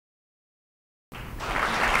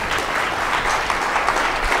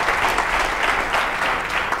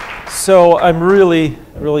So I'm really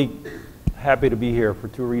happy to be here for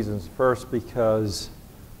two reasons. First, because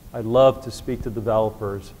I love to speak to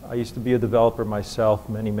developers. I used to be a developer myself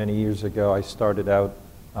many years ago. I started out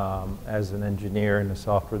as an engineer and a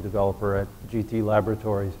software developer at GT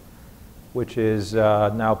Laboratories, which is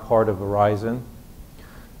now part of Verizon.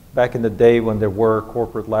 Back in the day when there were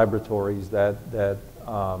corporate laboratories that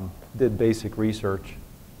did basic research.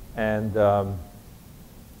 And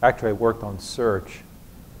actually I worked on search.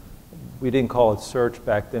 We didn't call it search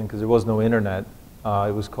back then because there was no internet.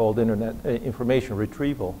 It was called internet information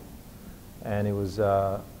retrieval. And it was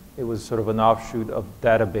sort of an offshoot of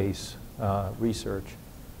database research.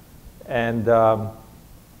 And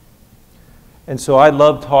so I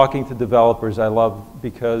love talking to developers.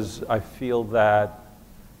 Because I feel that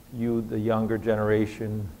you, the younger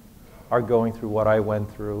generation, are going through what I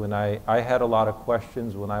went through. And I had a lot of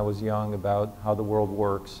questions when I was young about how the world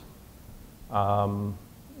works.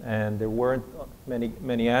 And there weren't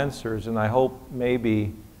many answers, and I hope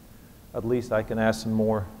maybe at least I can ask some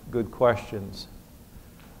more good questions.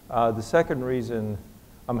 The second reason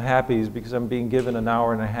I'm happy is because I'm being given an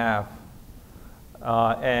hour and a half.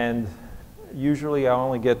 And usually I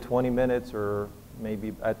only get 20 minutes or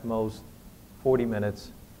maybe at most 40 minutes.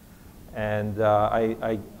 And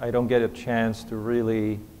I don't get a chance to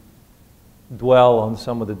really dwell on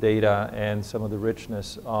some of the data and some of the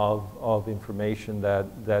richness of information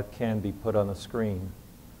that can be put on a screen.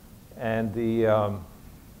 And the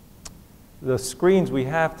screens we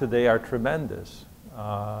have today are tremendous.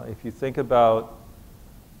 If you think about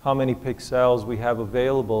how many pixels we have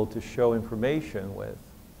available to show information with,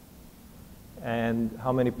 and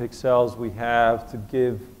how many pixels we have to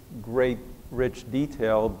give great rich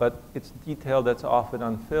detail, but it's detail that's often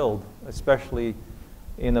unfilled, especially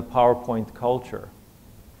in a PowerPoint culture.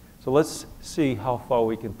 So let's see how far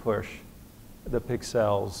we can push the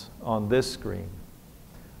pixels on this screen.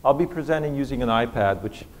 I'll be presenting using an iPad,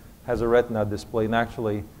 which has a retina display and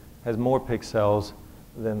actually has more pixels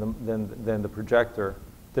than the projector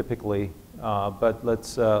typically, but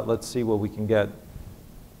let's see what we can get.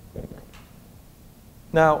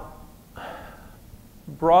 Now,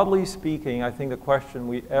 broadly speaking, I think the question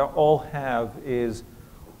we all have is,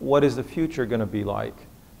 what is the future going to be like?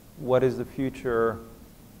 What is the future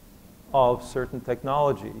of certain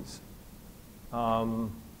technologies?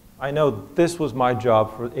 I know this was my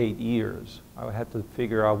job for 8 years. I had to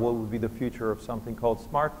figure out what would be the future of something called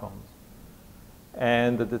smartphones.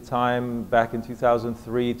 And at the time, back in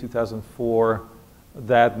 2003, 2004,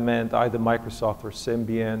 that meant either Microsoft or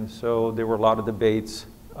Symbian. So there were a lot of debates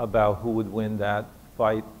about who would win that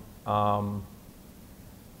fight.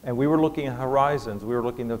 And we were looking at horizons. We were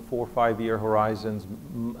looking at 4 or 5 year horizons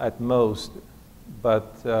at most,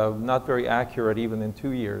 but not very accurate even in 2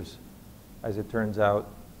 years, as it turns out.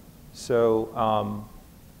 So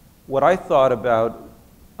what I thought about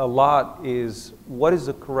a lot is, what is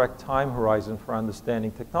the correct time horizon for understanding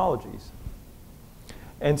technologies?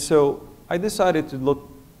 And so I decided to look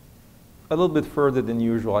a little bit further than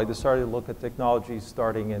usual. I decided to look at technologies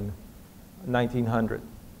starting in 1900.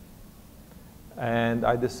 And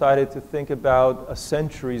I decided to think about a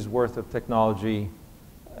century's worth of technology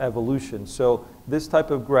evolution. So this type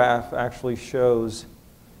of graph actually shows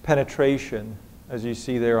penetration, as you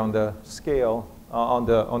see there on the scale, on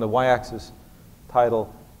the y-axis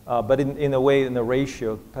title, but in a way, in the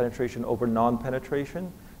ratio, penetration over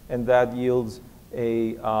non-penetration, and that yields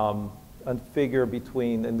a figure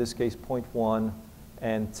between, in this case, 0.1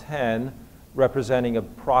 and 10, representing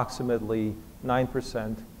approximately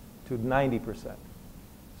 9% to 90%.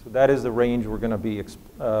 So that is the range we're going to be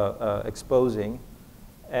exposing.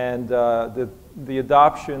 And the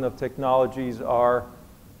adoption of technologies are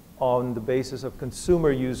on the basis of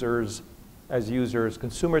consumer users as users,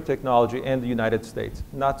 consumer technology, and the United States.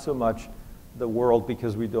 Not so much the world,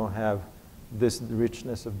 because we don't have this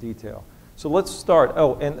richness of detail. So let's start.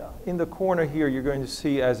 Oh, and in the corner here, you're going to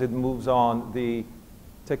see, as it moves on, the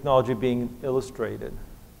technology being illustrated.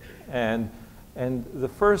 And the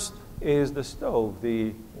first is the stove,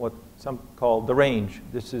 what some call the range.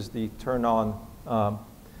 This is the turn on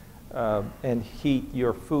and heat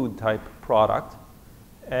your food type product.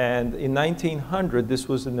 And in 1900, this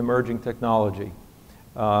was an emerging technology.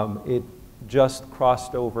 It just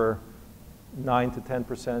crossed over 9 to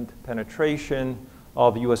 10% penetration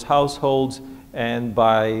of US households, and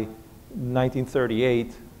by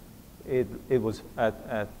 1938, it was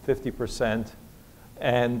at 50%,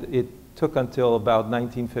 and it took until about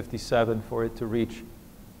 1957 for it to reach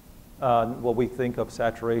what we think of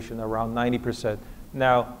saturation around 90%.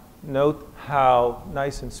 Now, note how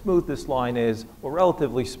nice and smooth this line is, or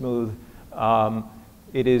relatively smooth.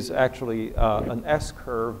 It is actually an S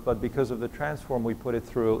curve, but because of the transform we put it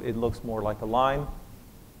through, it looks more like a line.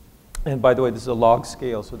 And by the way, this is a log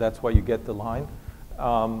scale, so that's why you get the line.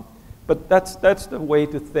 But that's the way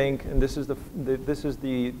to think, and this is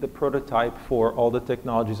the prototype for all the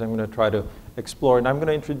technologies I'm going to try to explore. And I'm going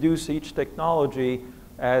to introduce each technology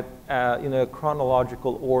in a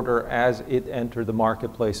chronological order as it entered the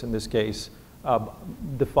marketplace, in this case,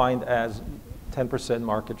 defined as 10%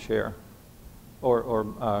 market share or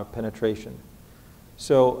penetration.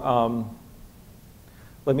 So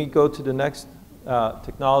let me go to the next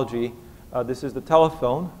technology. This is the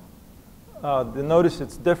telephone. Notice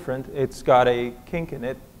it's different. It's got a kink in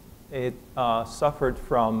it. It suffered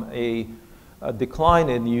from a decline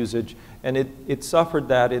in usage, and it suffered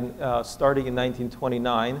that starting in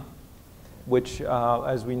 1929, which,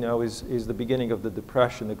 as we know, is the beginning of the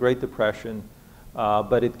Depression, the Great Depression.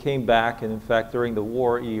 But it came back, and in fact, during the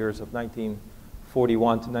war years of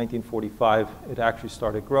 1941 to 1945, it actually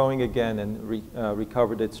started growing again and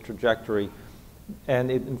recovered its trajectory.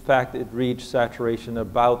 And in fact, it reached saturation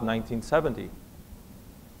about 1970.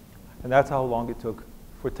 And that's how long it took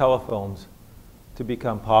for telephones to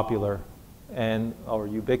become popular or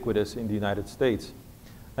ubiquitous in the United States.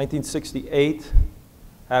 1968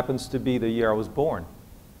 happens to be the year I was born.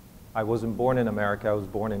 I wasn't born in America, I was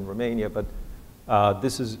born in Romania, but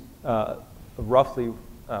this is roughly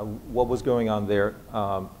what was going on there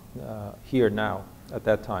here now at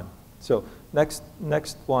that time. So next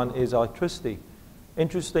one is electricity.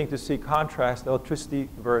 Interesting to see contrast electricity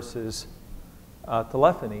versus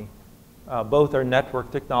telephony. Both are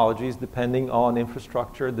network technologies depending on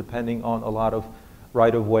infrastructure, depending on a lot of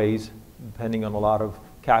right-of-ways, depending on a lot of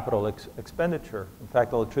capital expenditure. In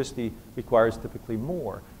fact, electricity requires typically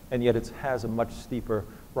more, and yet it has a much steeper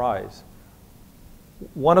rise.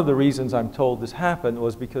 One of the reasons I'm told this happened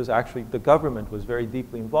was because actually the government was very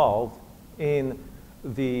deeply involved in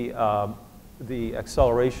the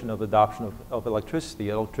acceleration of adoption of electricity.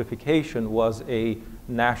 Electrification was a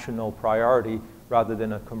national priority rather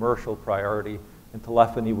than a commercial priority, and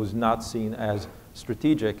telephony was not seen as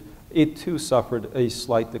strategic. It too suffered a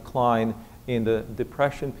slight decline in the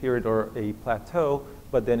Depression period, or a plateau,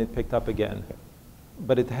 but then it picked up again.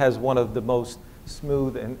 But it has one of the most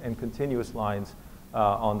smooth and continuous lines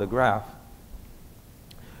on the graph.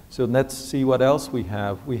 So let's see what else we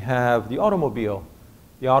have. We have the automobile.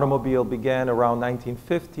 The automobile began around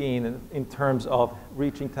 1915 in terms of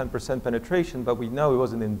reaching 10% penetration, but we know it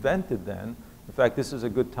wasn't invented then. In fact, this is a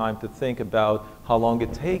good time to think about how long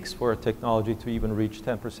it takes for a technology to even reach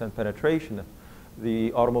 10% penetration.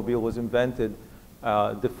 The automobile was invented,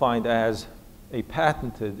 defined as a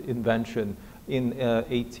patented invention in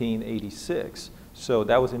 1886. So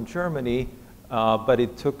that was in Germany, but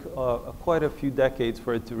it took quite a few decades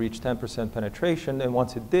for it to reach 10% penetration, and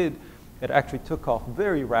once it did, it actually took off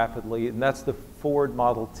very rapidly, and that's the Ford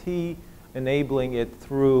Model T, enabling it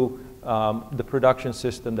through the production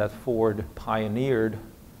system that Ford pioneered.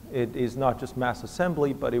 It is not just mass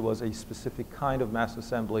assembly, but it was a specific kind of mass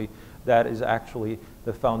assembly that is actually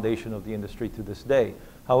the foundation of the industry to this day.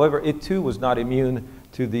 However, it too was not immune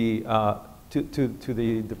to the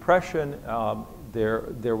Depression.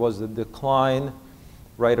 There was a decline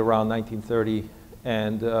right around 1930,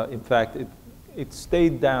 and in fact, it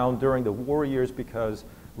stayed down during the war years because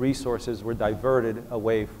resources were diverted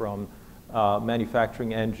away from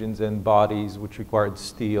manufacturing engines and bodies, which required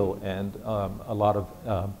steel and a lot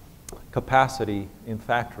of capacity in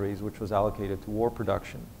factories, which was allocated to war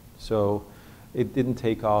production. So it didn't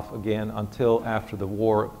take off again until after the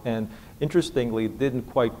war. And interestingly, it didn't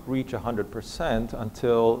quite reach 100%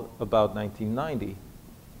 until about 1990.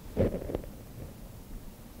 So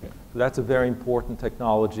that's a very important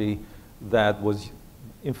technology that was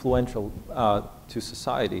influential to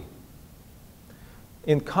society.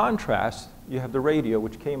 In contrast, you have the radio,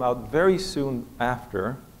 which came out very soon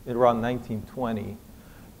after, around 1920,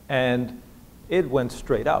 and it went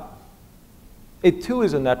straight up. It too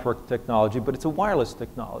is a network technology, but it's a wireless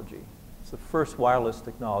technology. It's the first wireless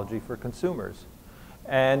technology for consumers.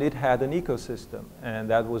 And it had an ecosystem, and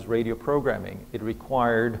that was radio programming. It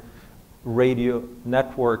required radio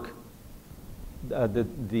network,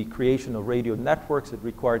 the creation of radio networks. It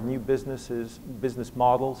required new business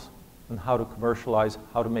models, and how to commercialize,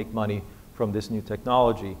 how to make money from this new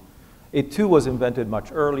technology. It too was invented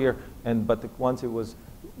much earlier, but once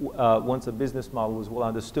a business model was well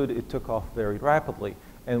understood, it took off very rapidly.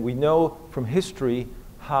 And we know from history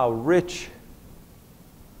how rich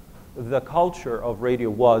the culture of radio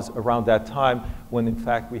was around that time, when in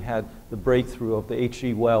fact we had the breakthrough of the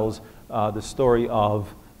H.G. Wells, the story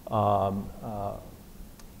of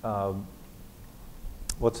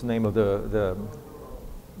what's the name of the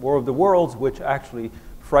War of the Worlds, which actually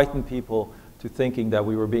frightened people to thinking that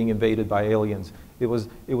we were being invaded by aliens. It was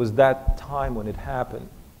that time when it happened.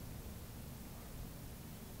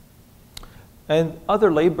 And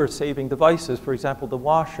other labor-saving devices, for example, the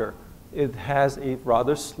washer, it has a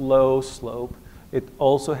rather slow slope. It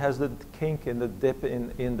also has the kink and the dip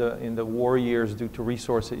in the war years due to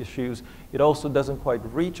resource issues. It also doesn't quite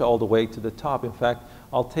reach all the way to the top. In fact,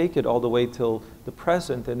 I'll take it all the way till the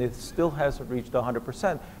present, and it still hasn't reached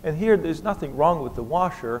 100%. And here, there's nothing wrong with the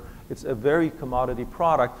washer. It's a very commodity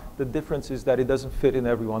product. The difference is that it doesn't fit in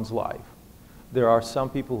everyone's life. There are some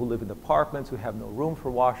people who live in apartments who have no room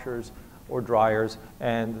for washers or dryers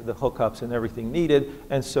and the hookups and everything needed,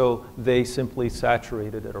 and so they simply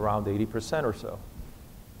saturated it around 80% or so.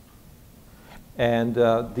 And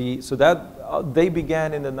they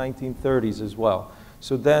began in the 1930s as well.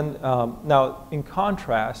 So then, now in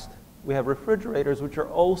contrast, we have refrigerators, which are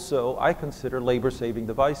also, I consider, labor-saving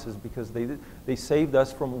devices because they saved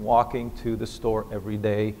us from walking to the store every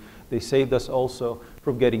day. They saved us also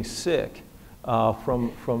from getting sick.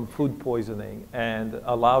 From food poisoning, and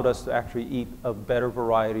allowed us to actually eat a better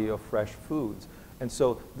variety of fresh foods. And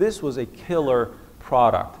so this was a killer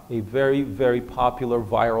product, a very, very popular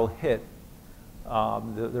viral hit.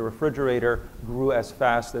 The refrigerator grew as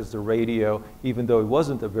fast as the radio, even though it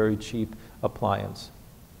wasn't a very cheap appliance.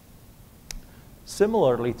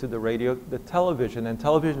 Similarly to the radio, the television, and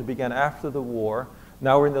television began after the war.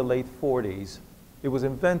 Now we're in the late 40s. It was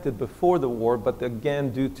invented before the war, but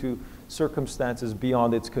again, due to circumstances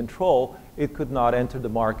beyond its control, it could not enter the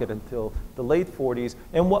market until the late 40s.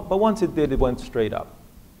 But once it did, it went straight up.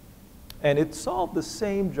 And it solved the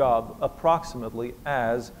same job approximately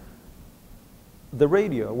as the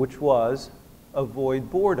radio, which was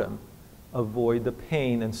avoid boredom, avoid the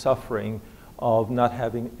pain and suffering of not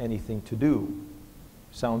having anything to do.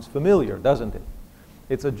 Sounds familiar, doesn't it?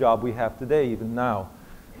 It's a job we have today, even now.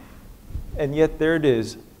 And yet there it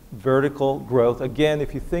is, vertical growth. Again,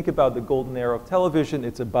 if you think about the golden era of television,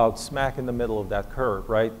 it's about smack in the middle of that curve,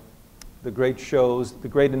 right? The great shows, the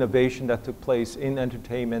great innovation that took place in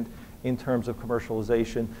entertainment, in terms of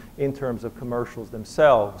commercialization, in terms of commercials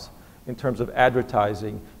themselves, in terms of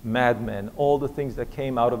advertising, Mad Men, all the things that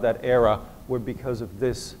came out of that era were because of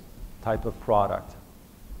this type of product.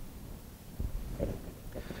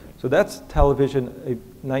 So that's television,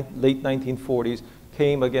 late 1940s.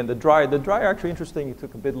 Came again the dryer. The dryer, actually interesting, it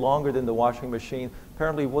took a bit longer than the washing machine.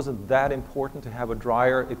 Apparently it wasn't that important to have a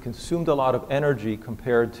dryer. It consumed a lot of energy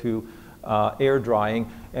compared to air drying,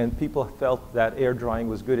 and people felt that air drying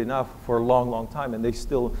was good enough for a long, long time, and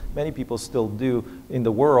many people still do in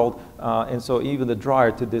the world. And so even the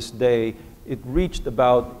dryer to this day, it reached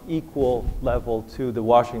about equal level to the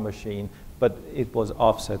washing machine, but it was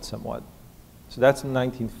offset somewhat. So that's in the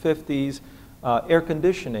 1950s. Air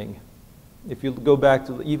conditioning. If you go back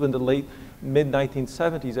to even the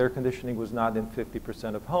mid-1970s, air conditioning was not in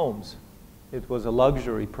 50% of homes. It was a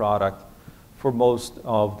luxury product for most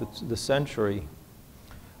of the century.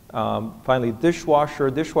 Finally, dishwasher.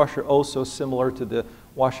 Dishwasher also similar to the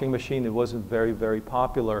washing machine. It wasn't very, very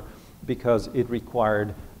popular because it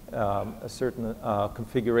required a certain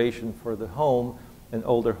configuration for the home, and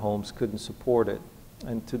older homes couldn't support it.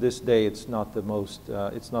 And to this day, it's not the most,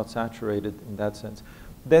 it's not saturated in that sense.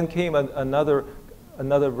 Then came another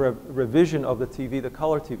revision of the TV, the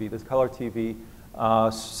color TV. The color TV,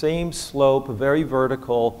 same slope, very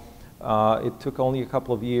vertical. It took only a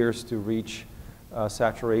couple of years to reach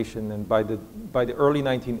saturation, and by the early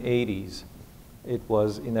 1980s, it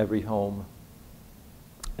was in every home.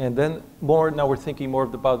 And then now we're thinking more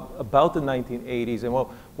about the 1980s, and what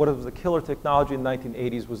was the killer technology in the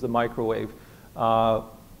 1980s was the microwave.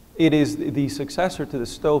 It is the successor to the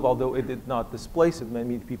stove, although it did not displace it.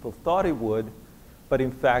 Many people thought it would, but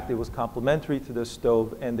in fact it was complementary to the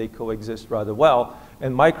stove, and they coexist rather well.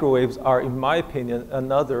 And microwaves are, in my opinion,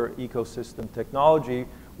 another ecosystem technology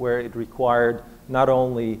where it required not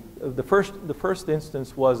only, the first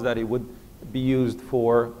instance was that it would be used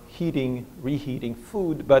for reheating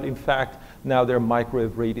food, but in fact now they're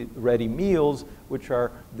microwave-ready meals which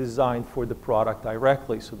are designed for the product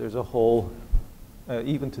directly. So there's a whole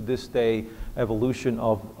even to this day, evolution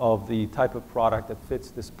of the type of product that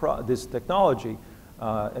fits this technology,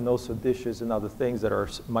 and also dishes and other things that are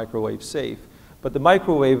microwave safe. But the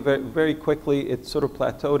microwave, very quickly, it sort of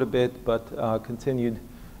plateaued a bit, but continued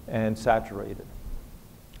and saturated.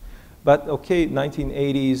 But okay,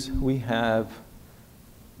 1980s, we have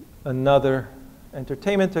another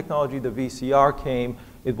entertainment technology. The VCR came.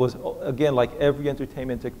 It was, again, like every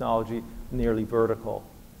entertainment technology, nearly vertical.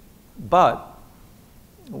 But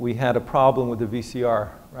we had a problem with the VCR,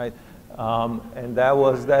 right? And that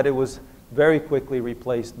was that it was very quickly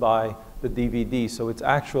replaced by the DVD, so its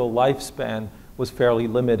actual lifespan was fairly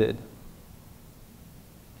limited.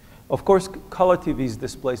 Of course, color TVs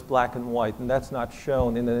displaced black and white, and that's not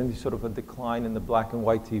shown in any sort of a decline in the black and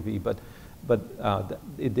white TV, but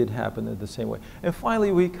it did happen in the same way. And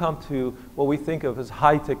finally, we come to what we think of as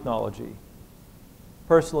high technology.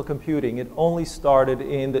 Personal computing, it only started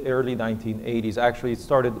in the early 1980s. Actually, it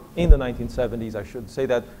started in the 1970s. I should say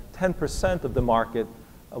that 10% of the market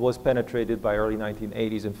was penetrated by early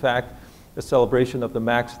 1980s. In fact, the celebration of the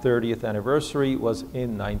Mac's 30th anniversary was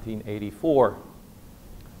in 1984.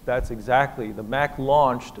 That's exactly, the Mac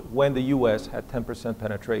launched when the US had 10%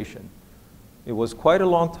 penetration. It was quite a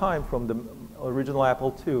long time from the original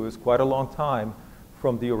Apple II. It was quite a long time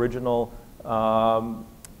from the original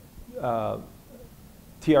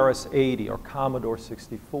TRS-80 or Commodore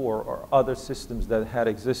 64 or other systems that had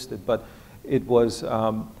existed. But it was,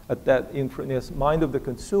 at that, in the mind of the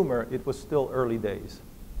consumer, it was still early days.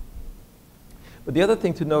 But the other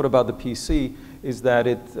thing to note about the PC is that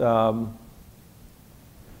it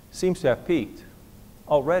seems to have peaked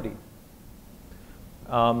already.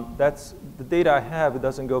 That's the data I have. It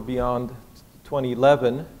doesn't go beyond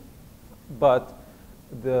 2011, but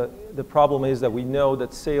the problem is that we know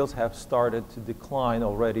that sales have started to decline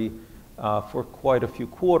already for quite a few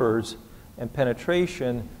quarters, and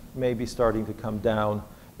penetration may be starting to come down.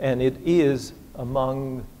 And it is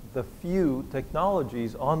among the few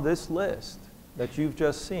technologies on this list that you've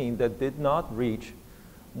just seen that did not reach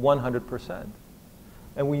 100%.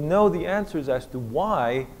 And we know the answers as to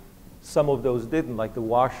why some of those didn't, like the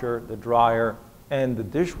washer, the dryer, and the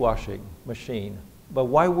dishwashing machine. But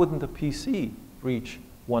why wouldn't the PC reach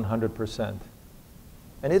 100%?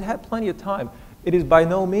 And it had plenty of time. It is by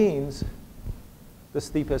no means the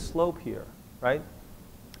steepest slope here, right?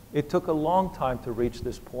 It took a long time to reach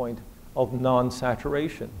this point of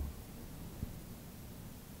non-saturation.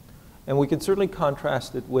 And we can certainly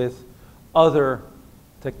contrast it with other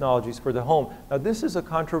technologies for the home. Now, this is a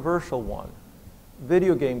controversial one.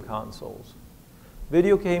 Video game consoles.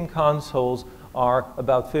 Video game consoles are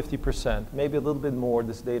about 50%, maybe a little bit more.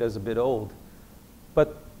 This data is a bit old.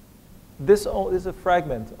 But this is a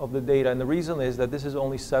fragment of the data, and the reason is that this is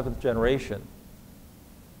only 7th generation.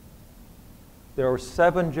 There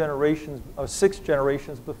are 6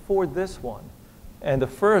 generations before this one, and the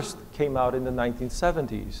first came out in the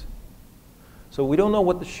 1970s. So we don't know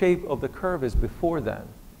what the shape of the curve is before then,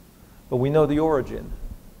 but we know the origin.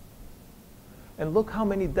 And look how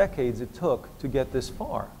many decades it took to get this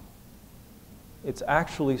far. It's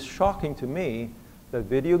actually shocking to me that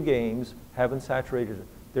video games haven't saturated it.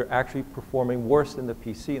 They're actually performing worse than the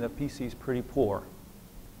PC, and the PC is pretty poor.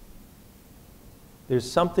 There's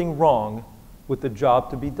something wrong with the job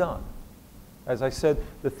to be done. As I said,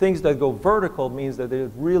 the things that go vertical means that they're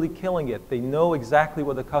really killing it. They know exactly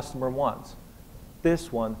what the customer wants.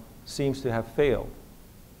 This one seems to have failed.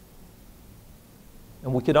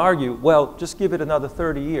 And we could argue, well, just give it another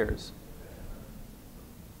 30 years.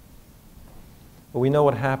 But we know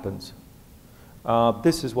what happens.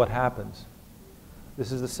 This is what happens.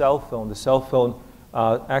 This is the cell phone. The cell phone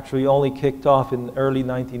actually only kicked off in the early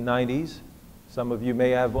 1990s. Some of you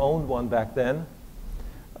may have owned one back then.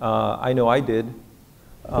 I know I did.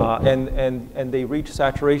 And they reached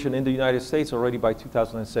saturation in the United States already by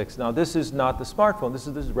 2006. Now, this is not the smartphone. This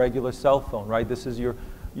is regular cell phone, right? This is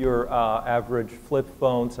your average flip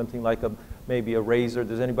phone, something like maybe a Razor.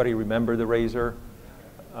 Does anybody remember the Razor?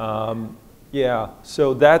 Yeah.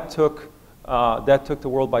 So that took the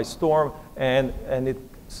world by storm, and it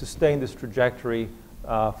sustained this trajectory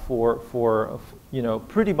for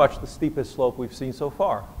pretty much the steepest slope we've seen so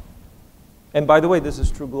far. And by the way, this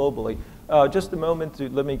is true globally. Just a moment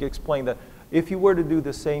let me explain that. If you were to do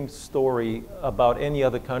the same story about any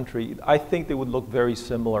other country, I think they would look very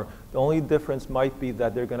similar. The only difference might be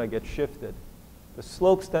that they're going to get shifted. The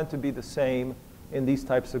slopes tend to be the same in these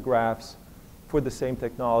types of graphs for the same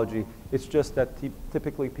technology. It's just that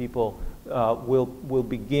typically people will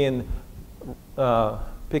begin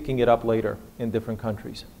picking it up later in different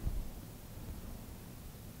countries.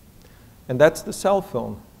 And that's the cell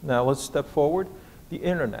phone. Now let's step forward. The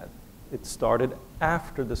internet. It started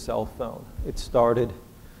after the cell phone. It started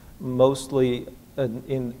mostly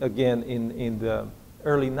in the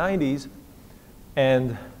early 90s,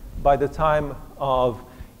 and by the time of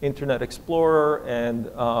Internet Explorer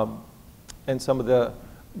and some of the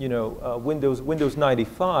Windows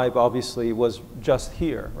 95 obviously was just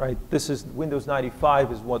here, right? This is Windows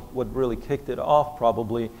 95 is what really kicked it off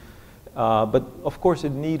probably, but of course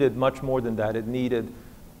it needed much more than that. It needed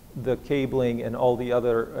the cabling and all the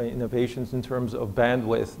other innovations in terms of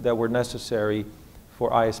bandwidth that were necessary for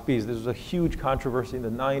ISPs. There was a huge controversy in the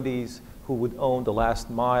 90s, who would own the last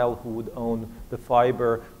mile, who would own the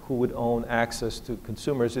fiber, who would own access to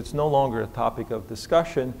consumers. It's no longer a topic of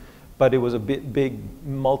discussion, but it was a big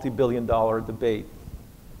multi-billion-dollar debate.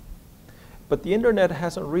 But the internet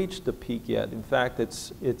hasn't reached the peak yet. In fact,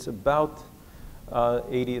 it's about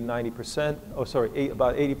 80 and 90%, oh sorry,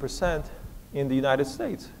 about 80% in the United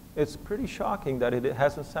States. It's pretty shocking that it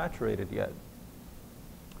hasn't saturated yet.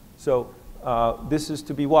 So this is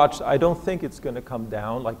to be watched. I don't think it's going to come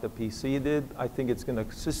down like the PC did. I think it's going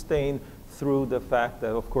to sustain through the fact that,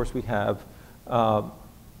 of course, we have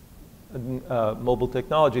mobile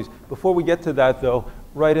technologies. Before we get to that, though,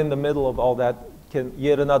 right in the middle of all that,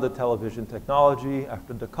 yet another television technology.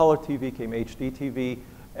 After the color TV came HD TV,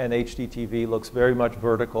 and HD TV looks very much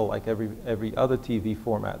vertical like every other TV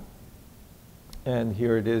format. And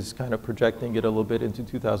here it is kind of projecting it a little bit into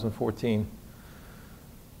 2014.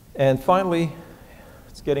 And finally,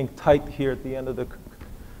 it's getting tight here at the end of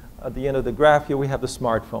the graph. Here we have the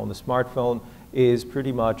smartphone. The smartphone is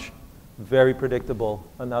pretty much very predictable,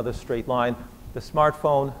 another straight line. The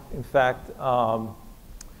smartphone, in fact,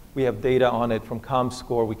 we have data on it from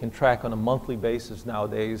ComScore. We can track on a monthly basis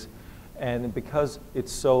nowadays. And because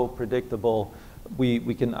it's so predictable,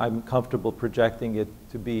 I'm comfortable projecting it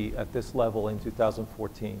to be at this level in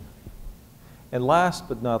 2014. And last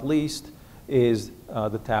but not least is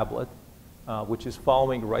the tablet, which is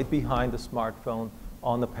following right behind the smartphone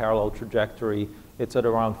on the parallel trajectory. It's at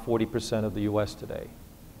around 40% of the US today.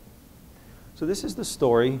 So this is the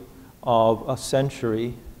story of a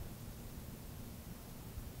century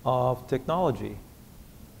of technology.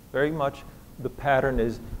 Very much the pattern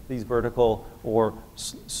is these vertical or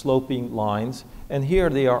sloping lines, and here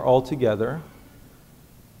they are all together.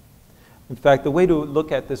 In fact, the way to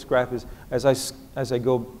look at this graph is as I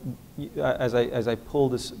pull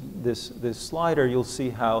this slider, you'll see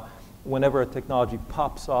how whenever a technology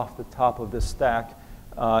pops off the top of this stack,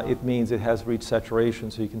 it means it has reached saturation.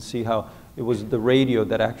 So you can see how it was the radio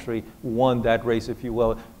that actually won that race, if you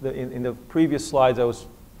will. In the previous slides, I was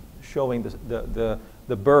showing the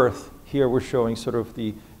birth. Here we're showing sort of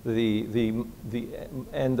the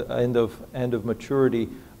end of maturity.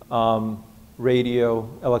 Radio,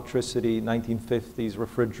 electricity, 1950s,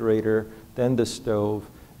 refrigerator, then the stove,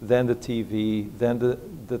 then the TV, then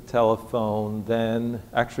the telephone, then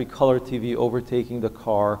actually color TV overtaking the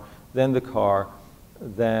car, then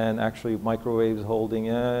actually microwaves holding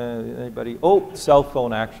anybody. Oh, cell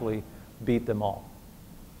phone actually beat them all.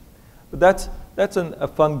 But that's a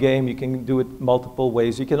fun game. You can do it multiple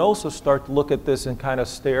ways. You can also start to look at this and kind of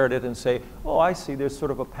stare at it and say, oh, I see there's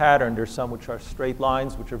sort of a pattern. There's some which are straight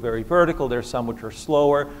lines, which are very vertical. There's some which are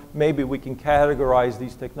slower. Maybe we can categorize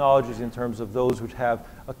these technologies in terms of those which have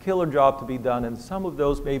a killer job to be done, and some of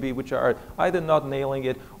those maybe which are either not nailing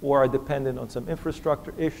it or are dependent on some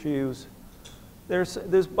infrastructure issues.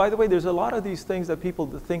 By the way, there's a lot of these things that people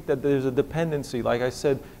think that there's a dependency. Like I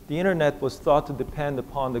said, the internet was thought to depend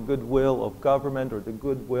upon the goodwill of government or the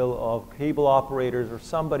goodwill of cable operators or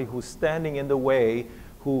somebody who's standing in the way,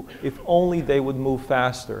 who, if only they would move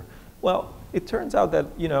faster. Well, it turns out that,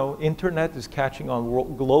 internet is catching on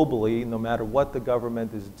globally, no matter what the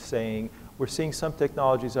government is saying. We're seeing some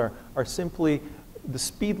technologies are simply, the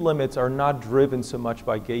speed limits are not driven so much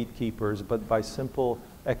by gatekeepers, but by simple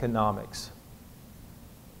economics.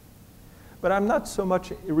 But I'm not so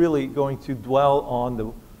much really going to dwell on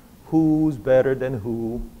the who's better than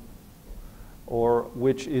who or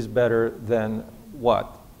which is better than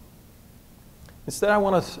what. Instead, I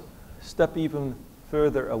want to step even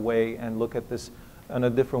further away and look at this in a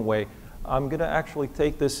different way. I'm going to actually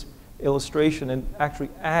take this illustration and actually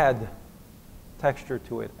add texture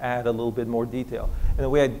to it, add a little bit more detail. And the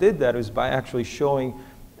way I did that is by actually showing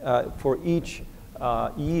for each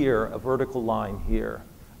year a vertical line here.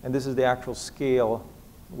 And this is the actual scale,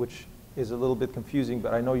 which is a little bit confusing,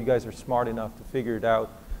 but I know you guys are smart enough to figure it out.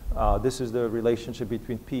 This is the relationship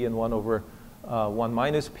between p and 1 over 1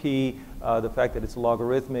 minus p. The fact that it's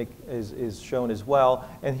logarithmic is shown as well.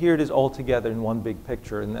 And here it is all together in one big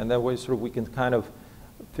picture. And that way sort of we can kind of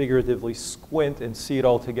figuratively squint and see it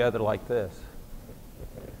all together like this.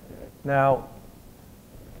 Now,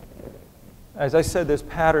 as I said, there's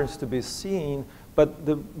patterns to be seen. But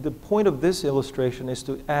the point of this illustration is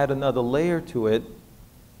to add another layer to it,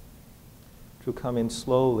 to come in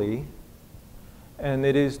slowly, and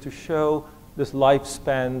it is to show this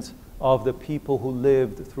lifespans of the people who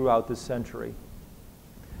lived throughout this century.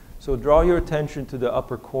 So draw your attention to the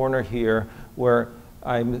upper corner here, where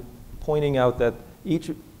I'm pointing out that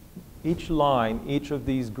each each line, each of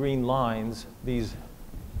these green lines, these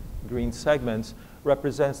green segments,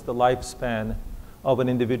 represents the lifespan of an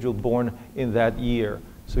individual born in that year.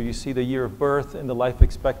 So you see the year of birth and the life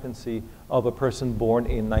expectancy of a person born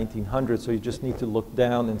in 1900. So you just need to look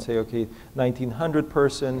down and say, okay, 1900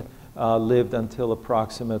 person lived until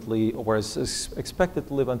approximately, or is expected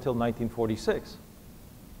to live until 1946.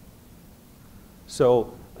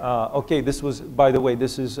 So, okay, this was, by the way,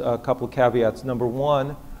 this is a couple of caveats. Number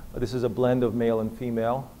one, this is a blend of male and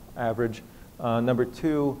female average. Number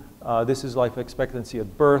two, this is life expectancy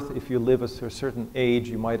at birth. If you live to a certain age,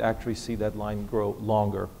 you might actually see that line grow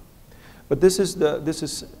longer. But this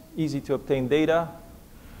is easy to obtain data.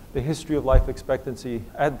 The history of life expectancy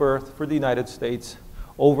at birth for the United States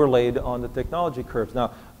overlaid on the technology curves. Now,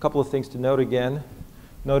 a couple of things to note again.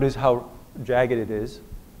 Notice how jagged it is.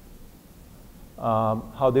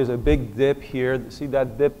 How there's a big dip here. See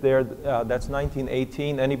that dip there? That's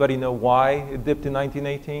 1918. Anybody know why it dipped in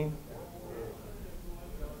 1918?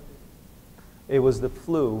 It was the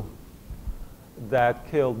flu that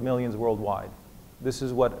killed millions worldwide. This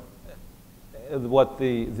is what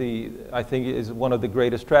I think is one of the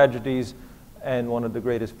greatest tragedies and one of the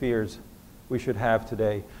greatest fears we should have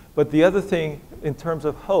today. But the other thing in terms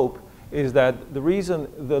of hope is that the reason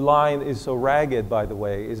the line is so ragged, by the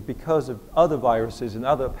way, is because of other viruses and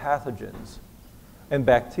other pathogens and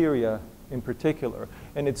bacteria in particular.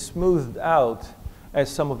 And it's smoothed out as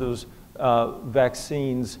some of those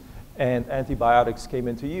vaccines and antibiotics came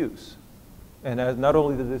into use. And not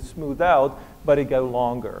only did it smooth out, but it got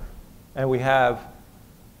longer. And we have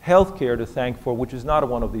healthcare to thank for, which is not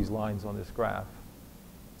one of these lines on this graph.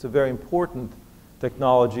 It's a very important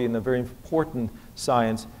technology and a very important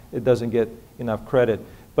science. It doesn't get enough credit.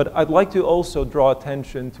 But I'd like to also draw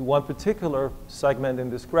attention to one particular segment in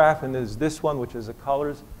this graph, and is this one, which is the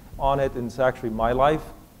colors on it, and it's actually my life.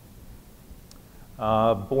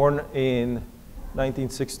 Born in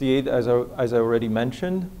 1968, as I already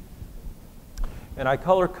mentioned. And I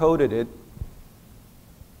color-coded it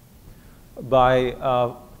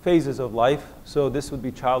by phases of life. So this would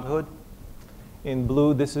be childhood. In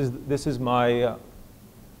blue, this is my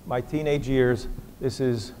teenage years. This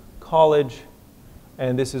is college,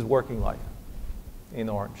 and this is working life in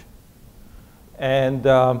orange. And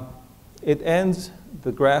it ends,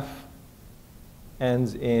 the graph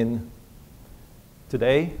ends in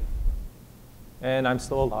today, and I'm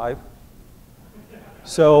still alive.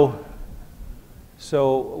 So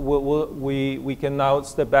we can now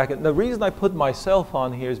step back. And the reason I put myself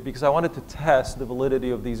on here is because I wanted to test the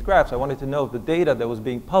validity of these graphs. I wanted to know if the data that was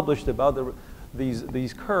being published about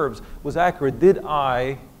these curves was accurate. Did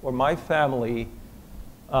I or my family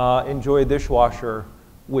enjoy a dishwasher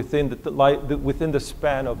within the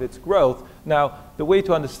span of its growth? Now, the way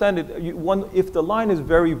to understand it, if the line is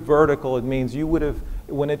very vertical, it means you would have,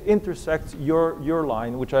 when it intersects your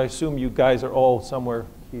line, which I assume you guys are all somewhere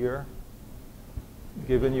here,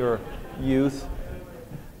 given your youth.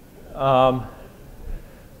 But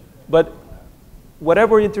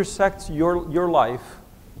whatever intersects your life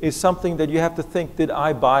is something that you have to think, did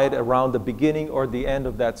I buy it around the beginning or the end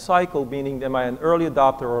of that cycle, meaning am I an early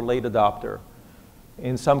adopter or a late adopter?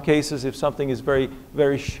 In some cases, if something is very,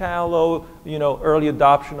 very shallow, early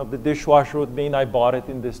adoption of the dishwasher would mean I bought it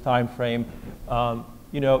in this time frame.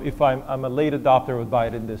 If I'm a late adopter, I would buy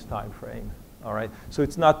it in this time frame. All right? So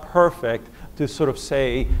it's not perfect to sort of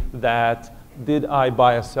say that, did I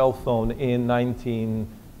buy a cell phone in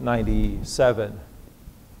 1997?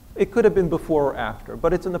 It could have been before or after,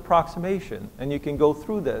 but it's an approximation, and you can go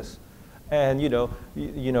through this. And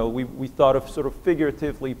we thought of sort of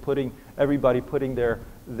figuratively everybody putting their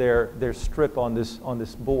strip on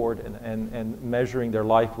this board and measuring their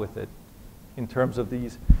life with it in terms of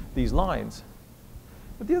these lines.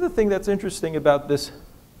 But the other thing that's interesting about this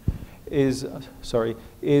is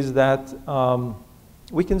that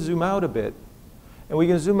we can zoom out a bit. And we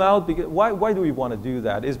can zoom out because, why do we want to do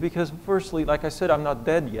that? Is because, firstly, like I said, I'm not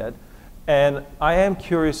dead yet. And I am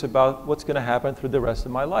curious about what's going to happen through the rest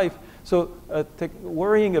of my life. So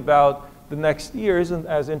worrying about the next year isn't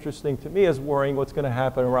as interesting to me as worrying what's going to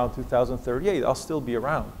happen around 2038. I'll still be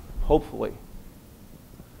around, hopefully.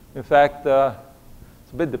 In fact, it's a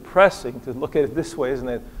bit depressing to look at it this way, isn't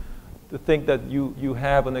it? To think that you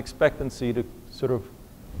have an expectancy to sort of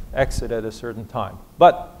exit at a certain time.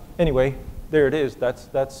 But anyway, there it is. That's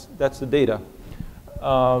the data.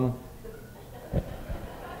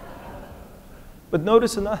 But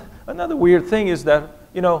notice another weird thing is that,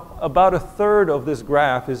 about a third of this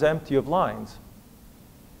graph is empty of lines.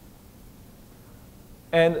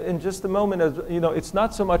 And in just a moment, as you know, it's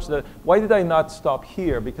not so much that, why did I not stop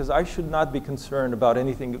here? Because I should not be concerned about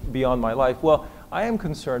anything beyond my life. Well, I am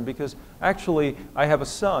concerned because actually I have a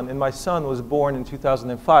son, and my son was born in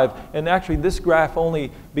 2005. And actually this graph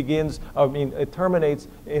only begins, it terminates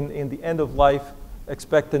in the end of life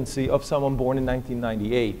expectancy of someone born in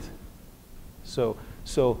 1998. So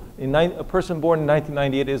a person born in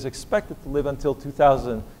 1998 is expected to live until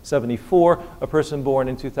 2074. A person born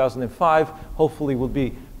in 2005 hopefully will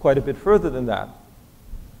be quite a bit further than that.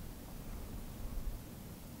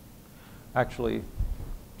 Actually,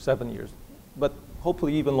 7 years, but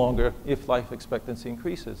hopefully even longer if life expectancy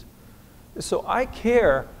increases. So I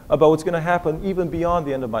care about what's going to happen even beyond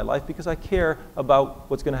the end of my life because I care about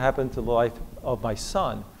what's going to happen to the life of my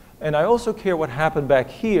son. And I also care what happened back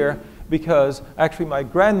here because actually my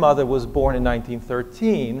grandmother was born in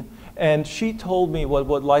 1913 and she told me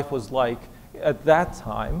what life was like at that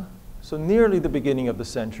time, so nearly the beginning of the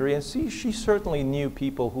century. And she certainly knew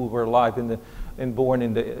people who were alive and born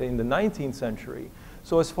in the 19th century.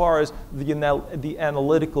 So as far as the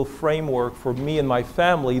analytical framework for me and my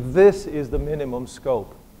family, this is the minimum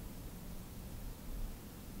scope.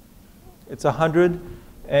 It's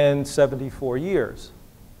 174 years.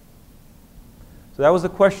 So that was the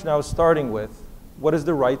question I was starting with. What is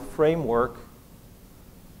the right framework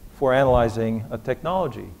for analyzing a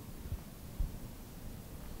technology?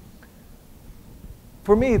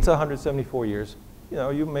 For me, it's 174 years. You know,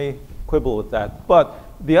 you may quibble with that. But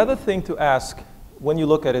the other thing to ask when you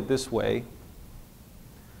look at it this way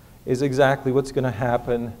is exactly what's going to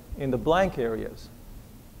happen in the blank areas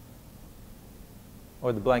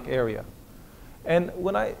or the blank area. And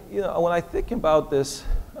when I think about this,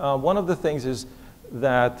 one of the things is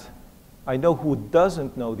that I know who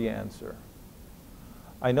doesn't know the answer.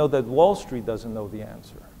 I know that Wall Street doesn't know the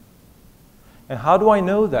answer. And how do I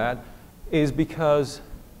know that? Is because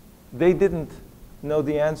they didn't know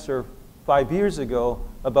the answer 5 years ago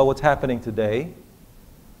about what's happening today.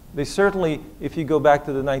 They certainly, if you go back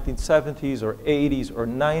to the 1970s or 80s or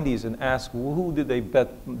 90s and ask who did they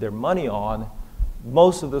bet their money on,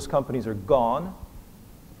 most of those companies are gone.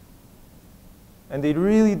 And they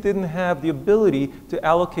really didn't have the ability to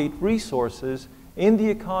allocate resources in the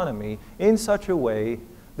economy in such a way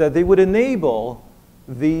that they would enable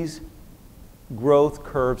these growth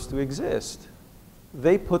curves to exist.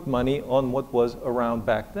 They put money on what was around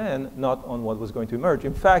back then, not on what was going to emerge.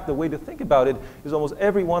 In fact, the way to think about it is almost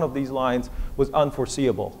every one of these lines was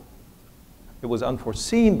unforeseeable. It was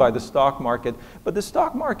unforeseen by the stock market, but the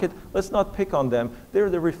stock market, let's not pick on them. They're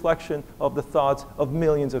the reflection of the thoughts of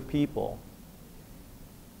millions of people.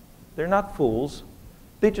 They're not fools.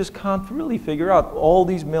 They just can't really figure out. All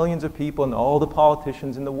these millions of people and all the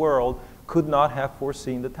politicians in the world could not have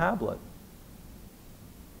foreseen the tablet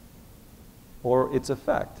or its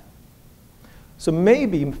effect. So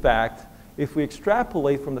maybe, in fact, if we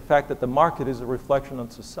extrapolate from the fact that the market is a reflection on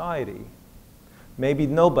society, maybe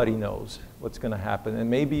nobody knows what's going to happen. And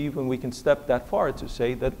maybe even we can step that far to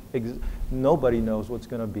say that nobody knows what's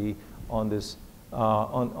going to be on this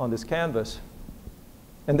canvas.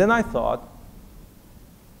 And then I thought,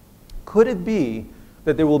 could it be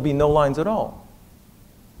that there will be no lines at all?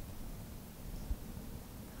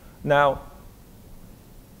 Now,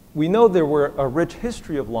 we know there were a rich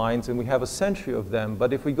history of lines, and we have a century of them,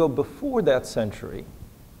 but if we go before that century,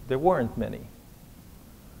 there weren't many.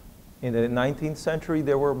 In the 19th century,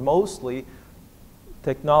 there were mostly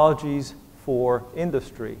technologies for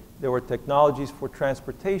industry. There were technologies for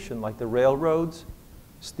transportation, like the railroads,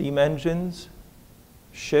 steam engines,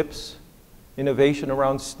 ships, innovation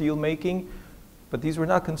around steel making, but these were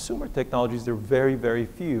not consumer technologies. There were very, very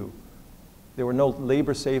few. There were no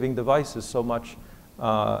labor-saving devices so much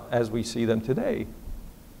as we see them today.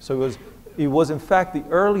 So it was in fact the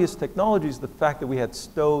earliest technologies, the fact that we had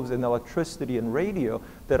stoves and electricity and radio,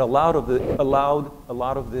 that allowed a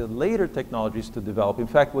lot of the later technologies to develop. In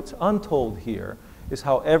fact, what's untold here is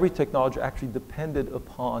how every technology actually depended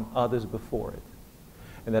upon others before it,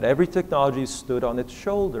 and that every technology stood on its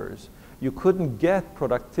shoulders. You couldn't get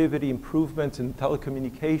productivity improvements in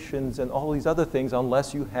telecommunications and all these other things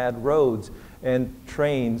unless you had roads and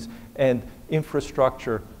trains and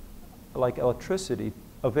infrastructure like electricity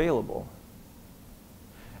available.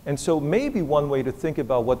 And so maybe one way to think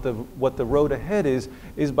about what the road ahead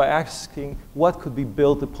is by asking what could be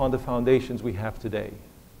built upon the foundations we have today.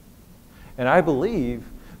 And I believe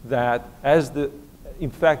that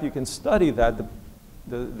in fact you can study that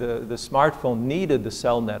the smartphone needed the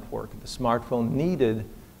cell network. The smartphone needed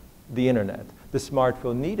the internet. The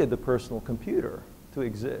smartphone needed the personal computer to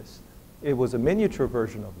exist. It was a miniature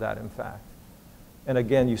version of that, in fact. And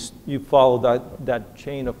again, you follow that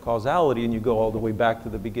chain of causality and you go all the way back to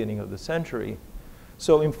the beginning of the century.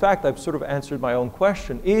 So in fact, I've sort of answered my own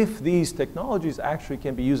question. If these technologies actually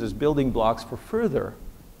can be used as building blocks for further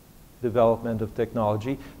development of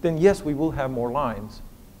technology, then yes, we will have more lines.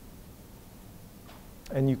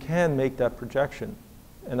 And you can make that projection.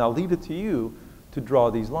 And I'll leave it to you to draw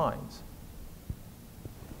these lines.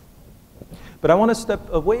 But I want to step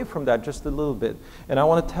away from that just a little bit. And I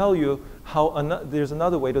want to tell you how there's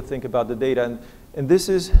another way to think about the data. And this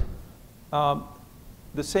is the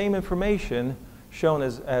same information shown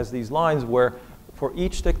as these lines, where for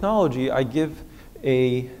each technology I give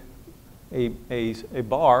a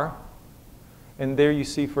bar. And there you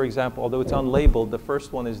see, for example, although it's unlabeled, the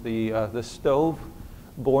first one is the stove,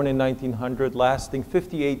 born in 1900, lasting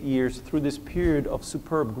 58 years through this period of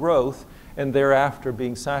superb growth, and thereafter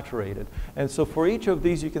being saturated. And so for each of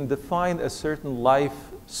these, you can define a certain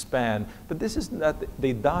lifespan. But this is not,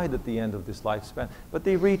 they died at the end of this lifespan, but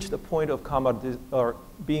they reached a point of commodity, or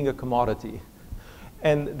being a commodity.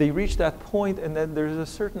 And they reach that point, and then there's a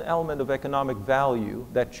certain element of economic value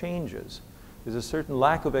that changes. There's a certain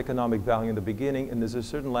lack of economic value in the beginning, and there's a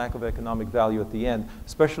certain lack of economic value at the end,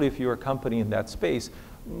 especially if you're a company in that space.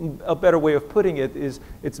 A better way of putting it is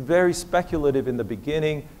it's very speculative in the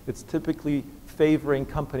beginning. It's typically favoring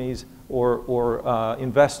companies or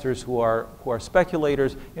investors who are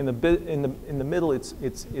speculators. In the middle,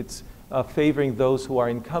 it's favoring those who are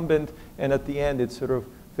incumbent, and at the end, it's sort of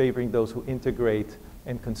favoring those who integrate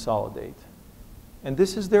and consolidate. And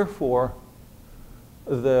this is therefore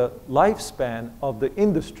the lifespan of the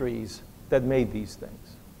industries that made these things.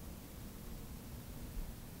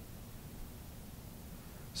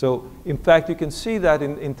 So, in fact, you can see that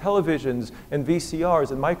in televisions and VCRs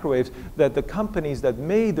and microwaves, that the companies that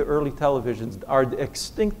made the early televisions are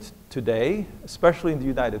extinct today, especially in the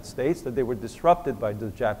United States, that they were disrupted by the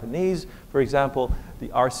Japanese, for example, the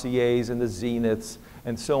RCAs and the Zeniths,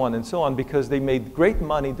 and so on, because they made great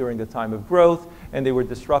money during the time of growth, and they were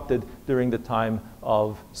disrupted during the time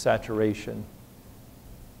of saturation.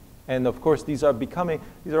 And of course, these are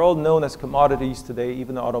all known as commodities today,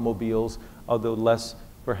 even automobiles, although less,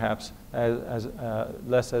 perhaps,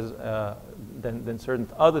 less than certain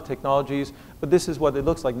other technologies. But this is what it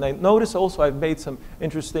looks like. Now, notice also I've made some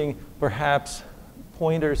interesting, perhaps,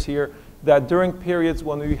 pointers here, that during periods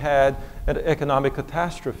when we had an economic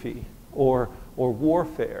catastrophe or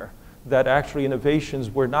warfare, that actually innovations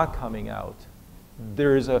were not coming out.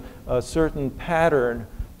 There is a certain pattern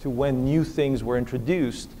to when new things were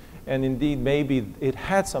introduced, and indeed maybe it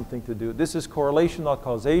had something to do. This is correlation, not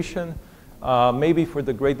causation. Maybe for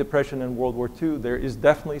the Great Depression and World War II, there is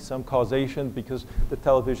definitely some causation because the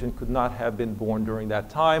television could not have been born during that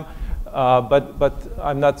time. But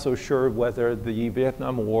I'm not so sure whether the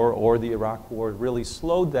Vietnam War or the Iraq War really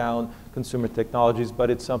slowed down consumer technologies, but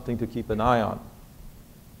it's something to keep an eye on.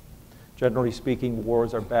 Generally speaking,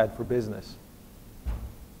 wars are bad for business.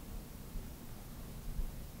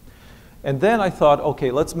 And then I thought,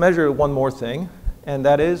 okay, let's measure one more thing, and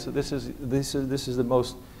that is, this is the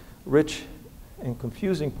most rich and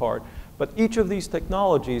confusing part, but each of these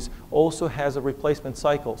technologies also has a replacement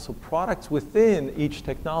cycle. So products within each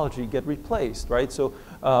technology get replaced, right? So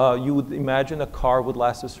you would imagine a car would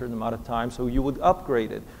last a certain amount of time, so you would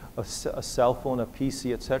upgrade it. A cell phone, a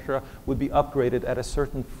PC, etc., would be upgraded at a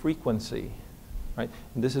certain frequency, right?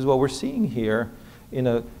 And this is what we're seeing here in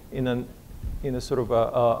a sort of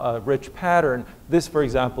a rich pattern. This, for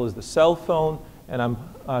example, is the cell phone, and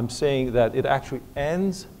I'm saying that it actually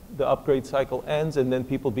ends. The upgrade cycle ends, and then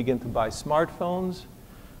people begin to buy smartphones.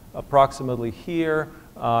 Approximately here,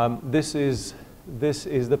 this is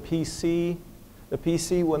the PC. The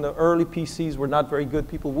PC, when the early PCs were not very good,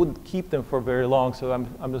 people wouldn't keep them for very long. So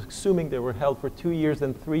I'm assuming they were held for 2 years,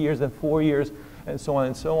 then 3 years, then 4 years, and so on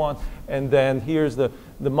and so on. And then here's the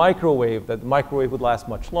microwave. That the microwave would last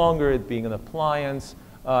much longer, it being an appliance,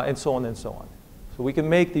 and so on and so on. So we can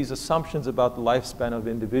make these assumptions about the lifespan of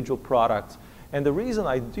individual products. And the reason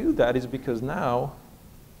I do that is because now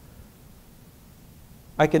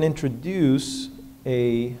I can introduce let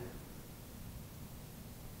me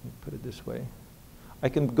put it this way. I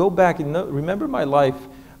can go back and remember my life.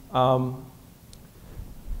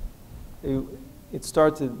 It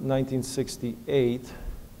starts in 1968.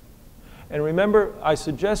 And remember, I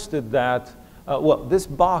suggested that, well, this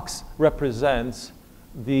box represents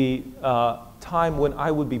the time when I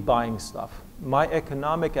would be buying stuff. My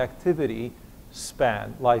economic activity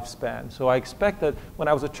lifespan. So I expect that when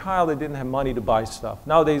I was a child, I didn't have money to buy stuff.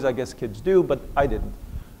 Nowadays, I guess kids do, but I didn't.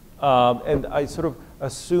 And I sort of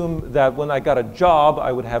assume that when I got a job,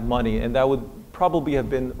 I would have money, and that would probably have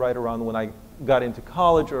been right around when I got into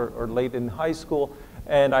college or late in high school,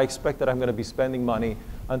 and I expect that I'm going to be spending money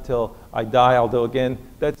until I die, although again,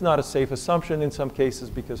 that's not a safe assumption in some cases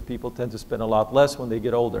because people tend to spend a lot less when they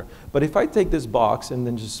get older. But if I take this box and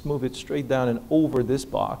then just move it straight down and over this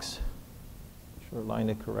box, make sure I line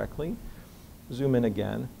it correctly, zoom in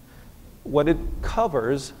again, what it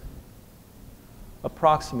covers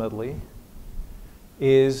approximately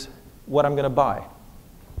is what I'm going to buy.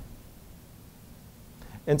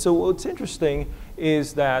 And so what's interesting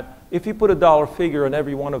is that if you put a dollar figure on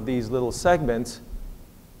every one of these little segments,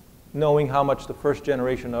 knowing how much the first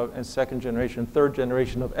generation of, and second generation, third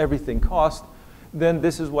generation of everything cost, then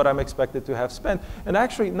this is what I'm expected to have spent. And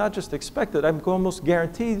actually, not just expected, I'm almost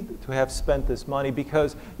guaranteed to have spent this money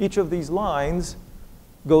because each of these lines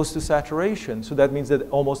goes to saturation. So that means that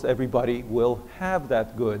almost everybody will have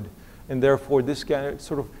that good. And therefore, this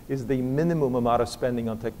sort of is the minimum amount of spending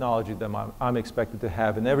on technology that I'm expected to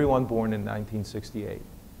have in everyone born in 1968.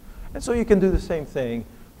 And so you can do the same thing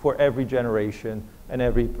for every generation and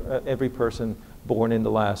every person born in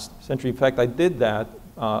the last century. In fact, I did that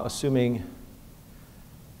assuming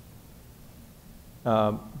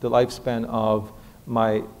the lifespan of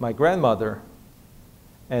my grandmother,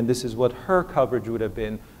 and this is what her coverage would have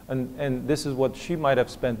been, and this is what she might have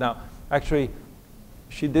spent. Now, actually,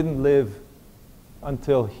 she didn't live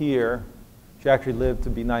until here. She actually lived to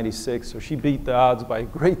be 96, so she beat the odds by a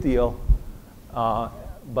great deal.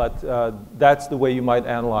 But that's the way you might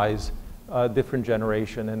analyze different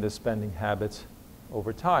generation and the spending habits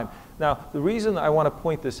over time. Now, the reason I want to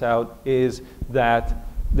point this out is that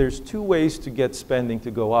there's two ways to get spending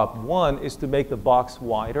to go up. One is to make the box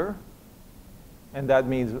wider, and that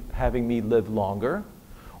means having me live longer,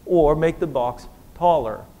 or make the box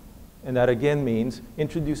taller, and that again means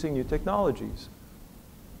introducing new technologies.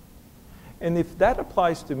 And if that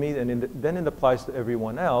applies to me, then it applies to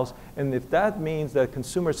everyone else. And if that means that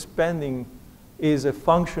consumer spending is a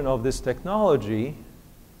function of this technology,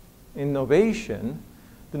 innovation,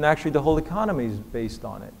 then actually the whole economy is based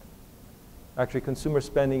on it. Actually, consumer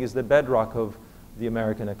spending is the bedrock of the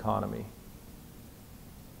American economy.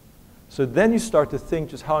 So then you start to think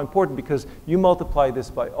just how important, because you multiply this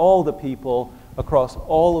by all the people across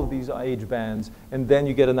all of these age bands, and then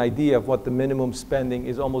you get an idea of what the minimum spending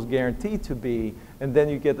is almost guaranteed to be, and then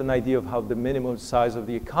you get an idea of how the minimum size of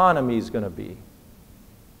the economy is going to be.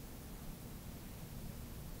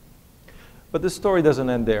 But the story doesn't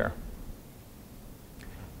end there.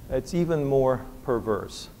 It's even more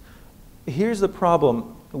perverse. Here's the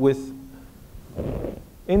problem with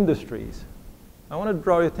industries. I want to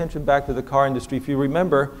draw your attention back to the car industry. If you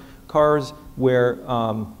remember, cars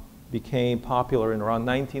became popular in around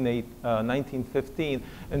 1915.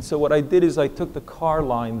 And so what I did is I took the car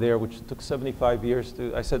line there, which took 75 years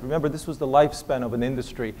to, I said, remember, this was the lifespan of an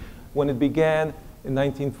industry. When it began in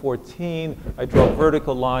 1914, I drew a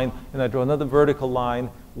vertical line, and I drew another vertical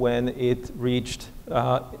line when it reached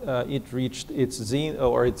its zenith,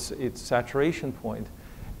 or its saturation point.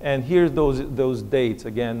 And here's those dates,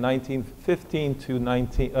 again, 1915 to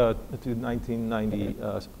 1990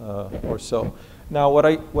 or so. Now,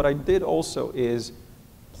 what I did also is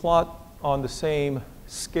plot on the same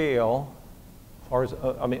scale,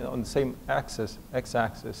 on the same axis,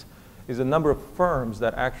 x-axis, is a number of firms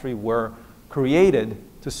that actually were created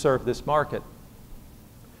to serve this market.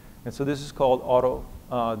 And so this is called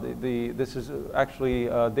this is actually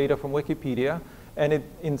data from Wikipedia, and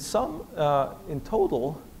in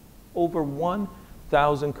total, over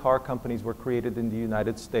 1,000 car companies were created in the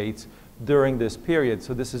United States during this period.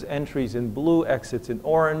 So this is entries in blue, exits in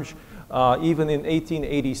orange. Even in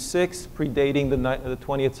 1886, predating the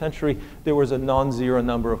 20th century, there was a non-zero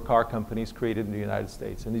number of car companies created in the United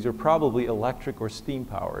States. And these are probably electric or steam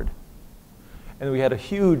powered. And we had a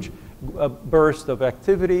huge burst of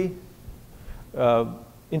activity.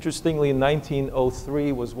 Interestingly, in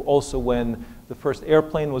 1903 was also when the first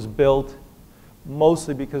airplane was built,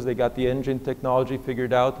 mostly because they got the engine technology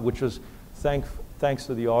figured out, which was thanks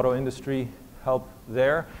to the auto industry help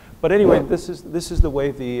there. But anyway, this is the way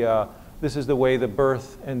the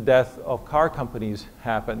birth and death of car companies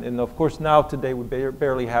happen. And of course, now today we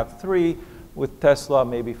barely have 3, with Tesla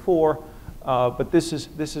maybe 4. But this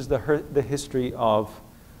is the history of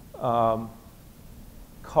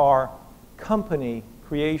car company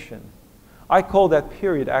creation. I call that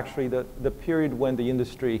period actually the period when the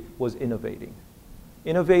industry was innovating.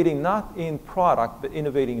 Innovating not in product, but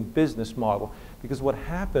innovating in business model. Because what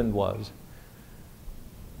happened was,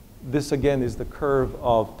 this again is the curve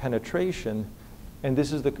of penetration, and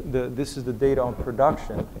this is the data on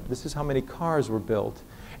production. This is how many cars were built.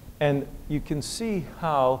 And you can see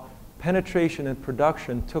how penetration and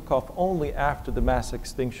production took off only after the mass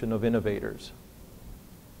extinction of innovators.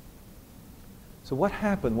 So what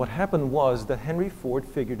happened? What happened was that Henry Ford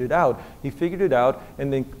figured it out. He figured it out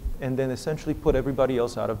and then essentially put everybody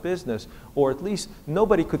else out of business. Or at least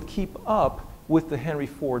nobody could keep up with the Henry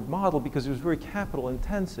Ford model because it was very capital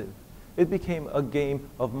intensive. It became a game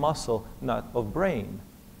of muscle, not of brain.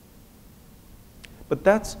 But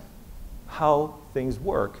that's how things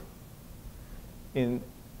work in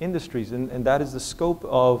industries, and that is the scope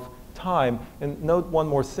of time. And note one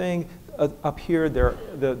more thing. Up here,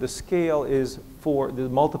 the scale is for the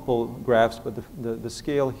multiple graphs, but the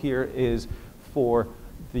scale here is for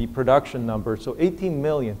the production number. So 18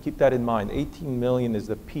 million, keep that in mind. 18 million is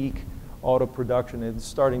the peak auto production, and it's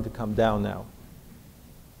starting to come down now.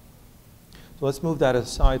 So let's move that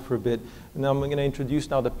aside for a bit. And now I'm going to introduce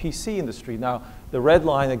now the PC industry. Now, the red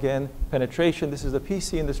line, again, penetration. This is the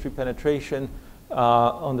PC industry penetration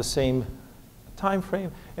on the same time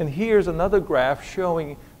frame. And here's another graph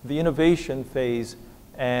showing the innovation phase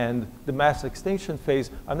and the mass extinction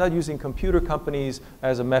phase. I'm not using computer companies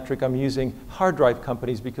as a metric. I'm using hard drive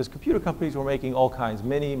companies because computer companies were making all kinds,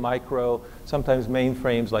 mini, micro, sometimes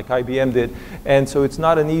mainframes like IBM did. And so it's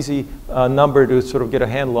not an easy number to sort of get a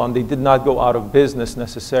handle on. They did not go out of business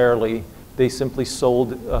necessarily. They simply sold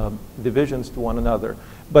divisions to one another.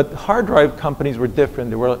 But hard drive companies were different.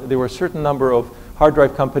 There were a certain number of hard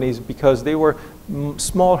drive companies because they were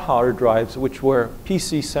small hard drives, which were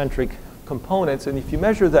PC-centric components. And if you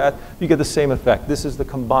measure that, you get the same effect. This is the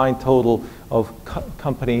combined total of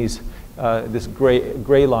companies. This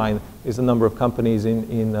gray line is the number of companies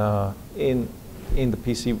in the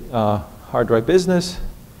PC hard drive business.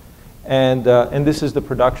 And this is the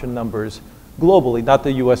production numbers globally, not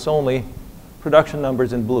the US only, production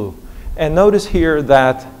numbers in blue. And notice here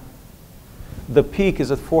that the peak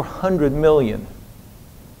is at 400 million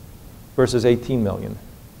versus 18 million.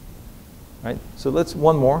 Right? So let's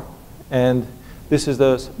one more. And this is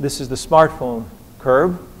the smartphone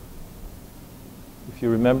curve. If you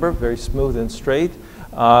remember, very smooth and straight.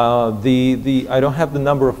 I don't have the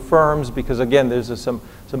number of firms because again, there's some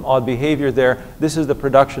odd behavior there. This is the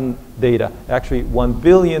production data. Actually, 1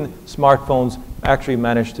 billion smartphones actually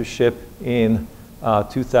managed to ship in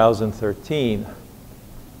 2013.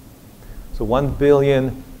 So 1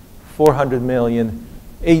 billion, 400 million,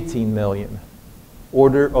 18 million.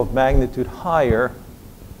 Order of magnitude higher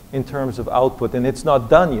in terms of output, and it's not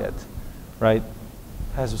done yet, right?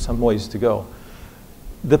 Has some ways to go.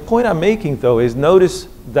 The point I'm making, though, is notice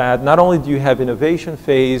that not only do you have innovation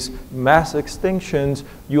phase, mass extinctions,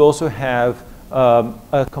 you also have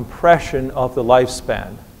a compression of the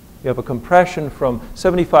lifespan. You have a compression from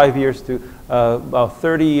 75 years to about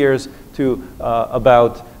 30 years to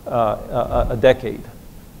about a decade.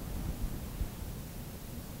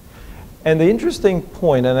 And the interesting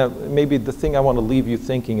point, and maybe the thing I want to leave you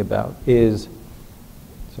thinking about is,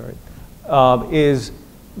 is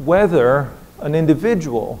whether an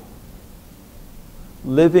individual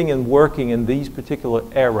living and working in these particular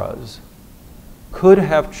eras could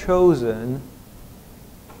have chosen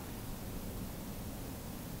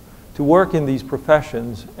to work in these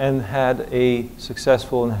professions and had a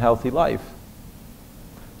successful and healthy life.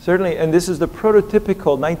 Certainly, and this is the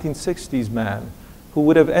prototypical 1960s man who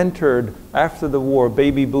would have entered after the war,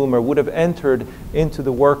 baby boomer, would have entered into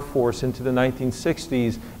the workforce into the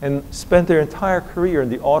 1960s and spent their entire career in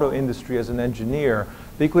the auto industry as an engineer.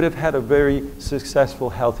 They could have had a very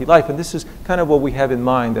successful, healthy life. And this is kind of what we have in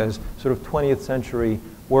mind as sort of 20th century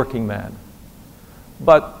working man.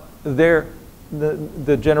 But the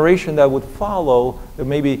generation that would follow, that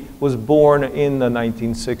maybe was born in the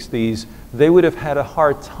 1960s, they would have had a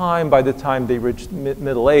hard time by the time they reached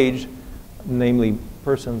middle age, namely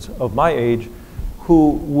persons of my age,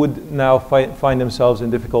 who would now find themselves in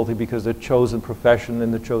difficulty because the chosen profession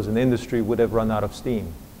and the chosen industry would have run out of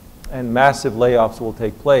steam. And massive layoffs will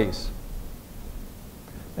take place.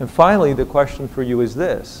 And finally, the question for you is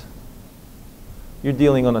this. You're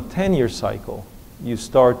dealing on a 10-year cycle. You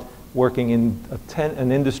start working in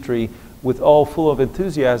an industry with all full of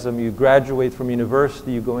enthusiasm. You graduate from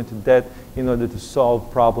university, you go into debt in order to solve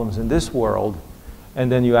problems in this world. And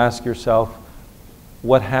then you ask yourself,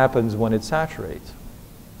 what happens when it saturates?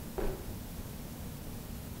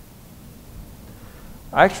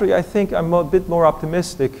 Actually, I think I'm a bit more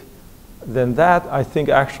optimistic than that. I think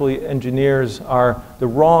actually engineers are the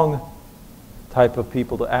wrong type of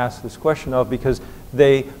people to ask this question of because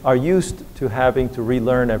they are used to having to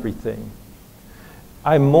relearn everything.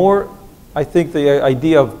 I think the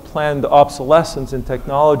idea of planned obsolescence in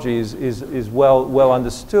technologies is well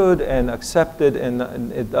understood and accepted,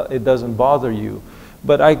 and it doesn't bother you.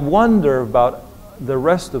 But I wonder about the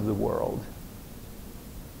rest of the world,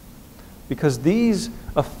 because these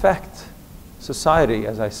affect society,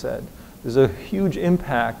 as I said. There's a huge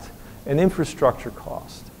impact and infrastructure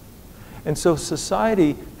cost. And so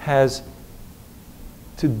society has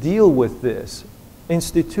to deal with this.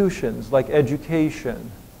 Institutions like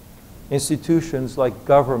education, institutions like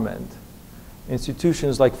government,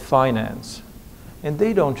 institutions like finance, and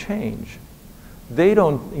they don't change. They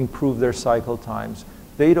don't improve their cycle times.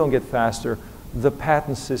 They don't get faster. The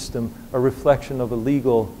patent system, a reflection of a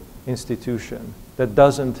legal institution that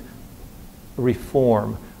doesn't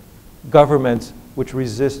reform. Governments which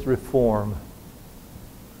resist reform.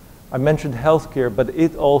 I mentioned healthcare, but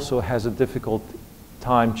it also has a difficult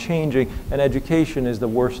time changing, and education is the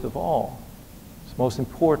worst of all. It's most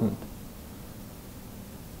important.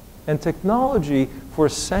 And technology, for a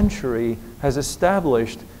century, has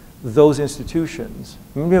established those institutions.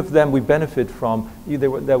 Many of them we benefit from,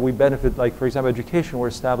 like, for example, education were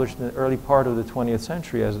established in the early part of the 20th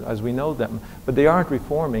century as we know them, but they aren't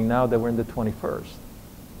reforming now that we're in the 21st.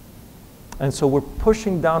 And so we're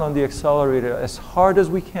pushing down on the accelerator as hard as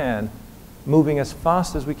we can, moving as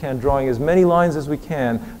fast as we can, drawing as many lines as we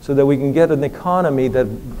can, so that we can get an economy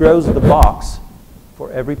that grows the box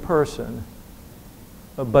for every person.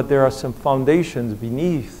 But there are some foundations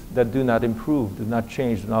beneath that do not improve, do not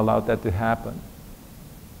change, do not allow that to happen.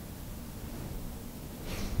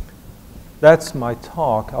 That's my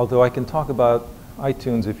talk, although I can talk about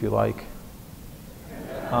iTunes if you like.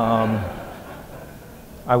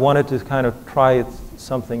 I wanted to kind of try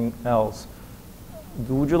something else.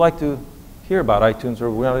 Would you like to hear about iTunes,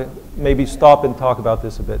 or we're going to maybe stop and talk about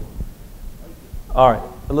this a bit? All right,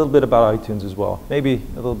 a little bit about iTunes as well. Maybe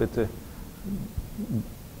a little bit to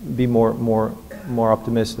be more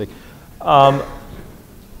optimistic.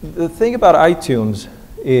 The thing about iTunes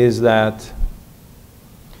is that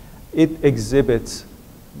it exhibits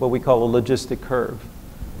what we call a logistic curve.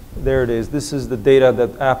 There it is. This is the data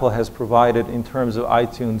that Apple has provided in terms of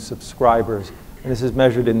iTunes subscribers. And this is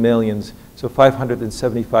measured in millions. So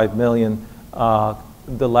 575 million, the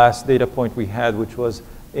last data point we had, which was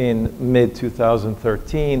in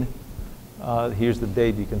mid-2013. Here's the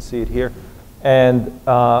date. You can see it here. And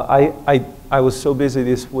I was so busy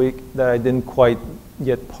this week that I didn't quite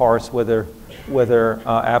yet parse whether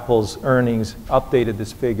Apple's earnings updated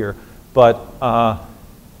this figure. But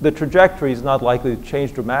the trajectory is not likely to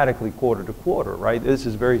change dramatically quarter to quarter, right? This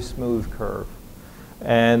is a very smooth curve.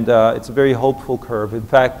 And it's a very hopeful curve. In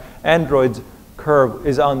fact, Android's curve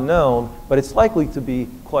is unknown, but it's likely to be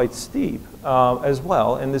quite steep as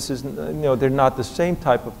well. And this is, they're not the same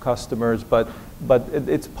type of customers, but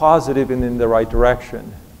it's positive and in the right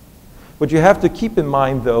direction. What you have to keep in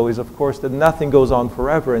mind, though, is, of course, that nothing goes on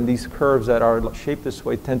forever, and these curves that are shaped this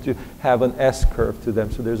way tend to have an S-curve to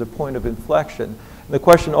them, so there's a point of inflection. And the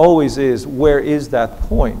question always is, where is that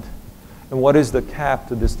point? And what is the cap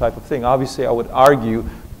to this type of thing? Obviously, I would argue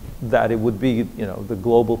that it would be, the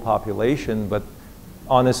global population, but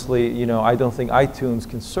honestly, I don't think iTunes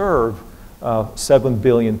can serve 7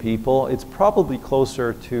 billion people. It's probably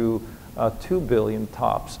closer to 2 billion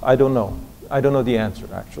tops. I don't know. I don't know the answer,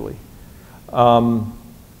 actually. But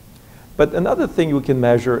another thing we can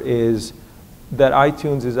measure is that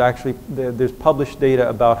iTunes is actually, there's published data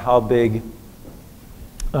about how big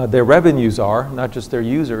their revenues are, not just their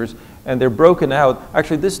users, and they're broken out.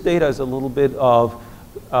 Actually, this data is a little bit of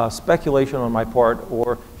speculation on my part,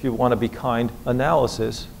 or if you want to be kind,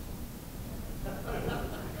 analysis.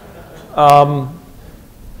 But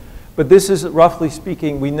this is, roughly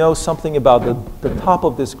speaking, we know something about the top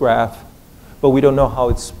of this graph, but we don't know how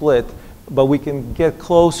it's split. But we can get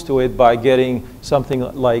close to it by getting something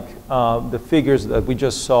like the figures that we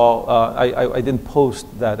just saw. I didn't post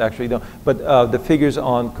that, actually, no. But the figures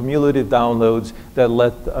on cumulative downloads that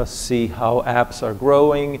let us see how apps are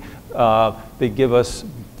growing. They give us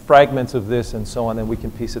fragments of this and so on, and we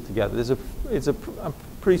can piece it together. It's a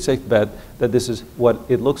pretty safe bet that this is what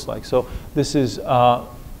it looks like. So this is,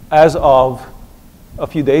 as of a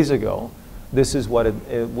few days ago, this is what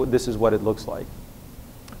it looks like.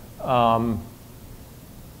 And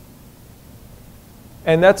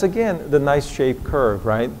that's, again, the nice shaped curve,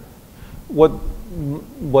 right? What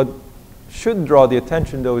should draw the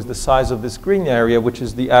attention, though, is the size of this green area, which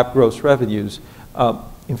is the app gross revenues.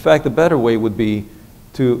 In fact, the better way would be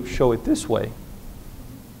to show it this way.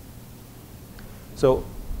 So,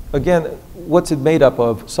 again, what's it made up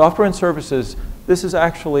of? Software and services. This is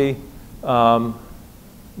actually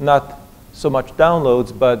not so much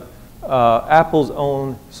downloads, but Apple's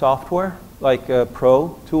own software, like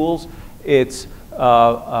Pro tools. It's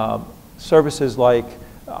services like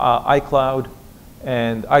iCloud,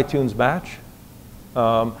 and iTunes Match.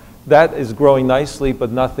 That is growing nicely,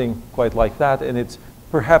 but nothing quite like that, and it's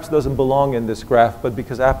perhaps doesn't belong in this graph, but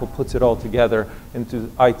because Apple puts it all together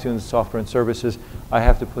into iTunes software and services, I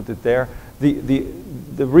have to put it there. The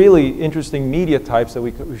really interesting media types that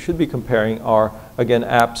we should be comparing are, again,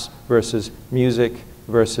 apps versus music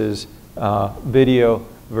versus video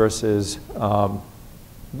versus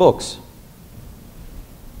books.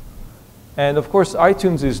 And of course,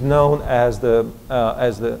 iTunes is known as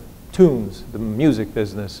the tunes, the music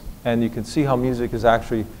business, and you can see how music has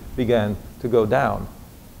actually began to go down.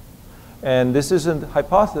 And this isn't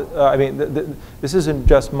this isn't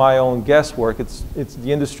just my own guesswork. It's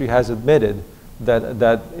the industry has admitted that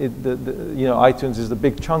iTunes is the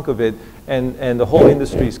big chunk of it, and the whole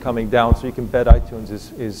industry is coming down. So you can bet iTunes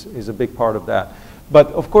is a big part of that. But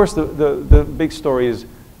of course, the big story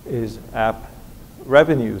is app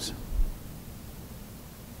revenues.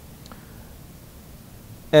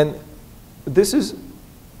 And this is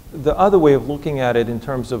the other way of looking at it in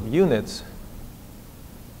terms of units.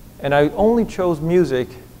 And I only chose music,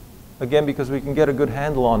 again, because we can get a good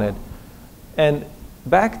handle on it. And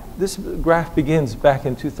this graph begins back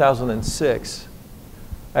in 2006,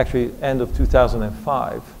 actually end of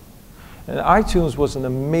 2005. And iTunes was an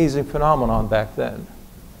amazing phenomenon back then.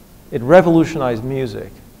 It revolutionized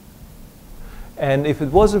music. And if it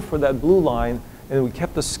wasn't for that blue line, and we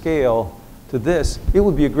kept the scale to this, it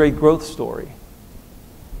would be a great growth story.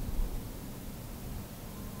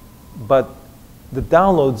 But the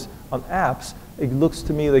downloads on apps, it looks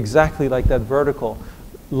to me exactly like that vertical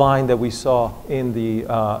line that we saw in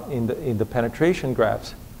the penetration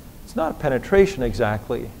graphs. It's not penetration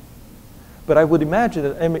exactly, but I would imagine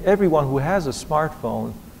that everyone who has a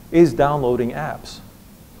smartphone is downloading apps.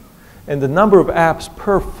 And the number of apps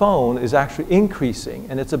per phone is actually increasing,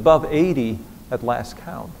 and it's above 80 at last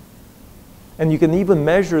count. And you can even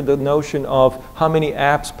measure the notion of how many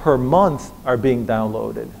apps per month are being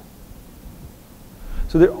downloaded.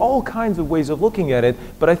 So there are all kinds of ways of looking at it,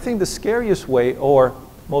 but I think the scariest way, or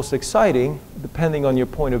most exciting, depending on your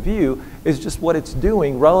point of view, is just what it's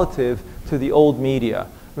doing relative to the old media.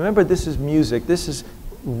 Remember, this is music. This is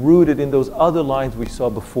rooted in those other lines we saw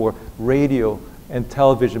before, radio and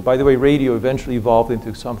television. By the way, radio eventually evolved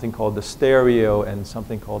into something called the stereo and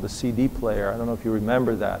something called the CD player. I don't know if you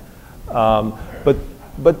remember that.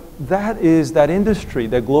 But that is that industry,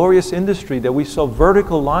 that glorious industry that we saw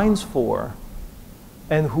vertical lines for,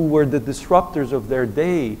 and who were the disruptors of their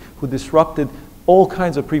day, who disrupted all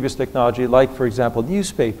kinds of previous technology, like, for example,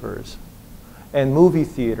 newspapers and movie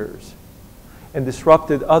theaters, and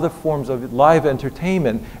disrupted other forms of live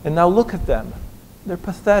entertainment. And now look at them. They're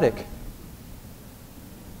pathetic.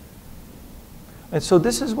 And so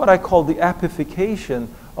this is what I call the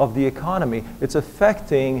appification of the economy. It's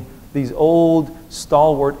affecting these old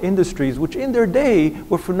stalwart industries, which in their day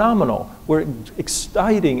were phenomenal, were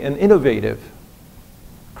exciting and innovative.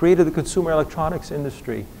 Created the consumer electronics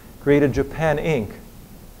industry, created Japan Inc.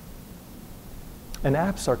 And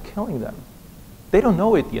apps are killing them. They don't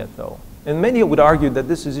know it yet, though. And many would argue that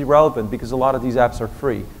this is irrelevant because a lot of these apps are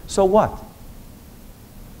free. So what?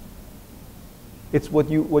 It's what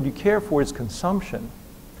you care for is consumption.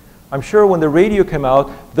 I'm sure when the radio came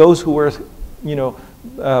out, those who were,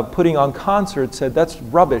 putting on concerts said that's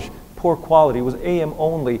rubbish, poor quality. It was AM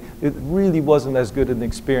only. It really wasn't as good an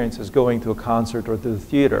experience as going to a concert or to the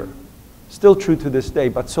theater. Still true to this day,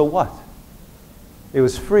 but so what? It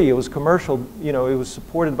was free. It was commercial. It was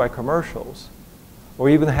supported by commercials, or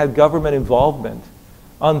even had government involvement.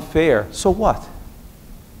 Unfair. So what?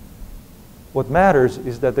 What matters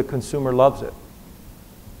is that the consumer loves it,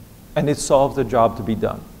 and it solves the job to be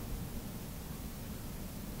done.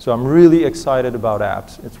 So I'm really excited about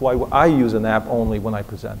apps. It's why I use an app only when I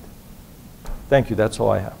present. Thank you. That's all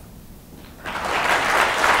I have.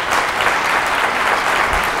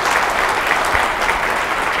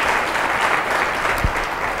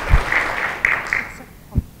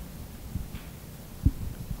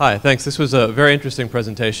 Hi, thanks. This was a very interesting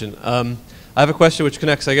presentation. I have a question which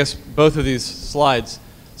connects, I guess, both of these slides.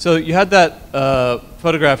 So you had that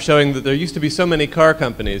photograph showing that there used to be so many car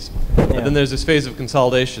companies, and then there's this phase of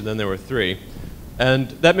consolidation, then there were 3. And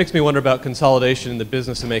that makes me wonder about consolidation in the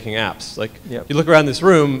business of making apps. Like, if you look around this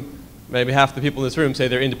room, maybe half the people in this room say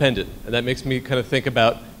they're independent. And that makes me kind of think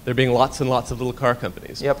about there being lots and lots of little car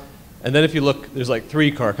companies. And then if you look, there's like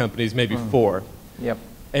 3 car companies, maybe 4.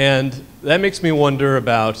 And that makes me wonder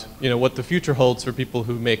about, what the future holds for people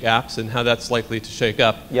who make apps and how that's likely to shake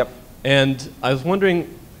up. And I was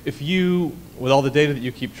wondering if you, with all the data that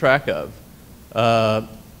you keep track of,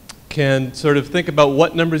 can sort of think about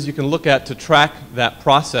what numbers you can look at to track that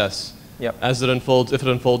process Yep. as it unfolds, if it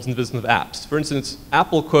unfolds in the business of apps. For instance,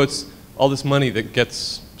 Apple quotes all this money that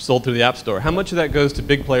gets sold through the App Store. How much of that goes to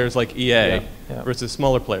big players like EA versus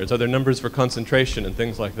smaller players? Are there numbers for concentration and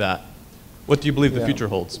things like that? What do you believe the future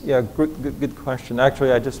holds? Yeah, good question.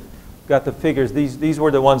 Actually, I just got the figures. These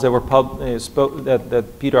were the ones that were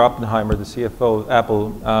that Peter Oppenheimer, the CFO of Apple,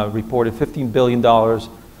 reported $15 billion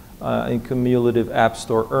in cumulative App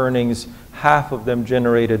Store earnings. Half of them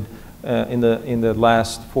generated in the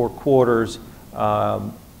last 4 quarters,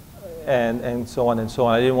 and so on and so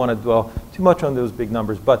on. I didn't want to dwell too much on those big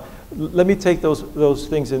numbers, but let me take those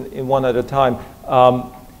things in one at a time.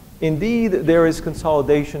 Indeed, there is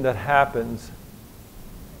consolidation that happens.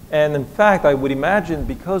 And in fact, I would imagine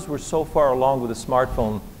because we're so far along with the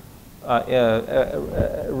smartphone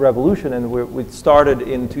revolution, and we started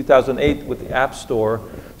in 2008 with the App Store,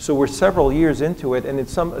 so we're several years into it, and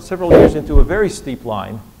it's several years into a very steep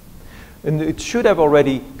line. And it should have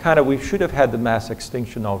already we should have had the mass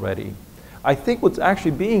extinction already. I think what's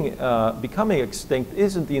actually becoming extinct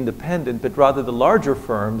isn't the independent, but rather the larger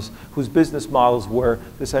firms whose business models were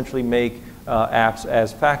to essentially make apps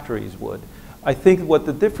as factories would. I think what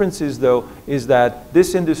the difference is, though, is that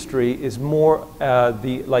this industry is more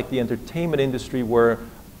like the entertainment industry, where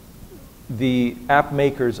the app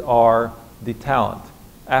makers are the talent.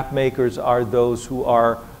 App makers are those who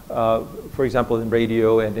are, for example, in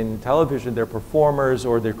radio and in television, they're performers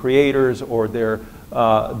or they're creators or they're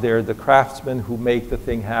the craftsmen who make the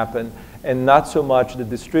thing happen, and not so much the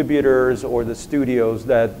distributors or the studios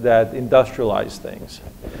that industrialize things.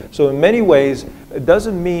 So in many ways, it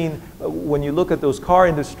doesn't mean, when you look at those car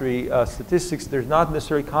industry statistics, they're not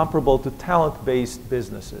necessarily comparable to talent-based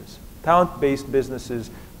businesses. Talent-based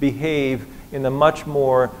businesses behave in a much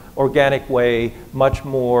more organic way, much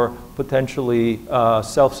more potentially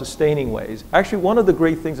self-sustaining ways. Actually, one of the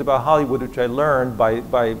great things about Hollywood, which I learned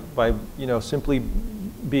by simply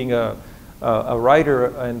being a writer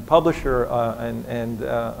and publisher and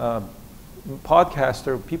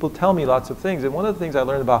podcaster, people tell me lots of things. And one of the things I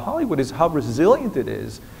learned about Hollywood is how resilient it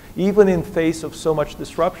is, even in face of so much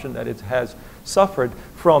disruption that it has suffered,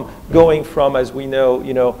 from going from, as we know,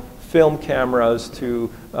 film cameras to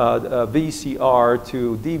VCR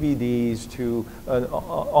to DVDs to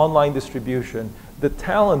online distribution. The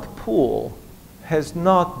talent pool has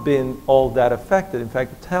not been all that affected. In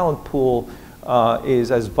fact, the talent pool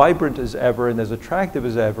is as vibrant as ever and as attractive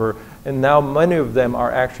as ever, and now many of them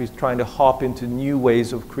are actually trying to hop into new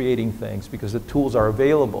ways of creating things because the tools are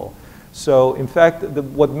available. So in fact,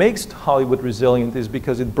 what makes Hollywood resilient is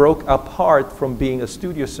because it broke apart from being a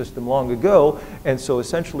studio system long ago, and so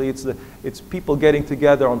essentially it's people getting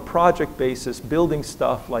together on project basis, building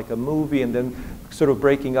stuff like a movie, and then sort of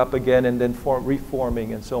breaking up again and then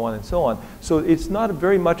reforming and so on and so on. So it's not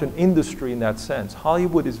very much an industry in that sense.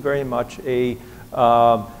 Hollywood is very much a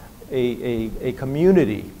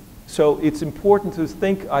community. So it's important to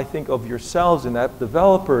think, I think, of yourselves and app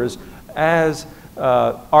developers as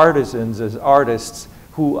artisans, as artists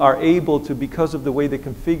who are able to, because of the way they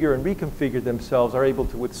configure and reconfigure themselves, are able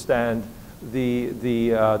to withstand the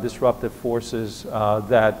disruptive forces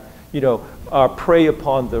that prey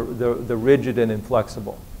upon the rigid and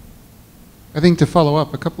inflexible. I think, to follow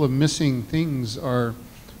up, a couple of missing things are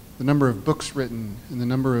the number of books written and the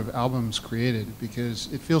number of albums created,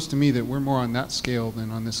 because it feels to me that we're more on that scale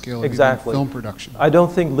than on the scale of even film production. I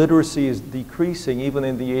don't think literacy is decreasing even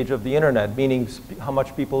in the age of the internet, meaning how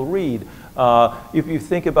much people read. If you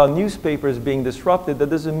think about newspapers being disrupted,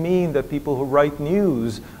 that doesn't mean that people who write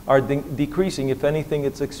news are decreasing. If anything,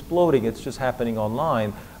 it's exploding. It's just happening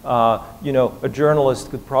online. A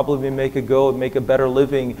journalist could probably make a better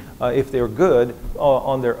living if they're good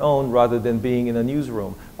on their own rather than being in a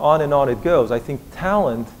newsroom. On and on it goes. I think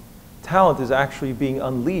talent is actually being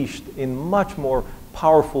unleashed in much more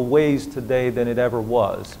powerful ways today than it ever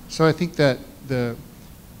was. So I think that the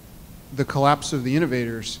collapse of the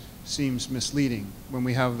innovators seems misleading when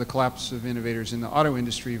we have the collapse of innovators in the auto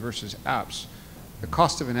industry versus apps. The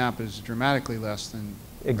cost of an app is dramatically less than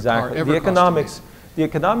exactly. A car ever The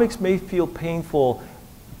economics may feel painful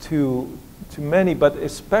to many, but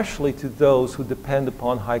especially to those who depend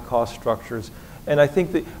upon high cost structures. And I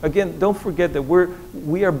think that, again, don't forget that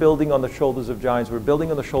we are building on the shoulders of giants. We're building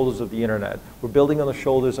on the shoulders of the internet. We're building on the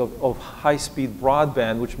shoulders of high-speed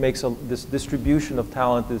broadband, which makes this distribution of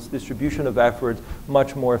talent, this distribution of effort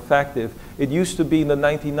much more effective. It used to be in the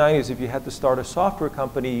 1990s, if you had to start a software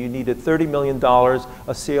company, you needed $30 million,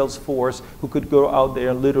 a sales force who could go out there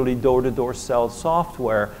and literally door-to-door sell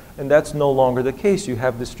software. And that's no longer the case. You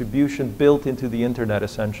have distribution built into the internet,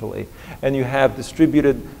 essentially. And you have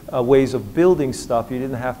distributed ways of building stuff. You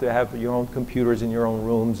didn't have to have your own computers in your own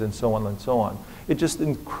rooms and so on and so on. It's just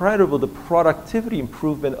incredible, the productivity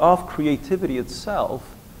improvement of creativity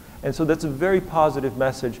itself. And so that's a very positive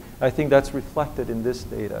message. I think that's reflected in this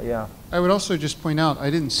data, yeah. I would also just point out,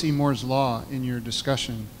 I didn't see Moore's Law in your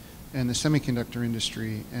discussion in the semiconductor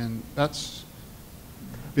industry, and that's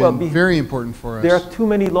been very important for us. There are too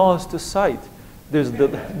many laws to cite.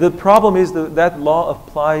 The problem is that law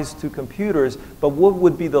applies to computers, but what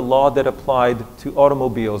would be the law that applied to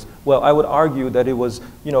automobiles? Well, I would argue that it was,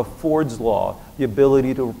 Ford's law, the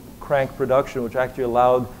ability to crank production, which actually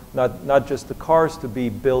allowed not just the cars to be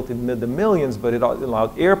built in the millions, but it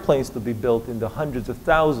allowed airplanes to be built in the hundreds of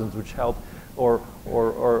thousands, which helped or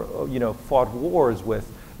fought wars with.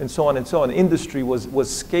 And so on and so on. Industry was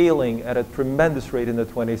scaling at a tremendous rate in the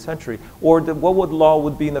 20th century. Or what law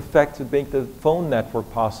would be in effect to make the phone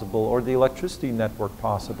network possible or the electricity network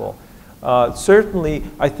possible? Certainly,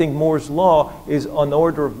 I think Moore's Law is an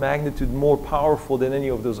order of magnitude more powerful than any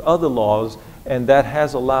of those other laws, and that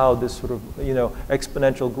has allowed this sort of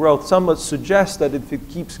exponential growth. Some would suggest that if it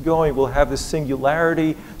keeps going, we'll have this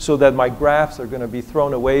singularity so that my graphs are going to be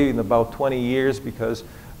thrown away in about 20 years because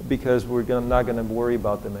we're not going to worry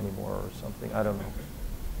about them anymore or something. I don't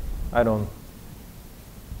know.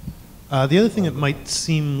 The other thing that might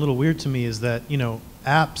seem a little weird to me is that,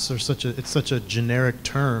 apps are such a generic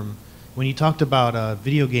term. When you talked about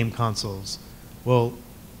video game consoles, well,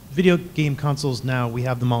 video game consoles now, we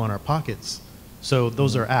have them all in our pockets. So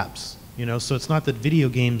those are apps, So it's not that video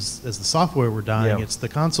games as the software were dying, it's the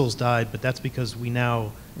consoles died, but that's because we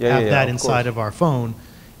now have that inside of our phone.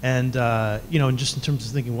 And and just in terms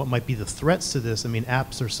of thinking what might be the threats to this, I mean,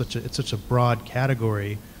 apps are such a broad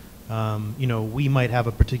category. We might have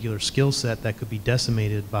a particular skill set that could be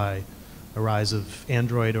decimated by a rise of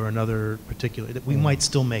Android or another particular. We might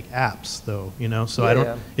still make apps, though.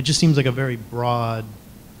 So it just seems like a very broad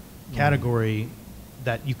category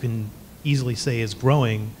that you can easily say is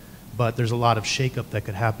growing. But there's a lot of shakeup that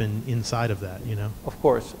could happen inside of that, Of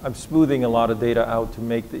course, I'm smoothing a lot of data out to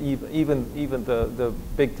make even the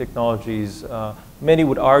big technologies. Many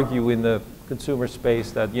would argue in the consumer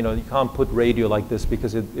space that you can't put radio like this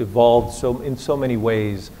because it evolved in so many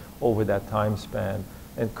ways over that time span.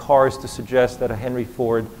 And cars, to suggest that a Henry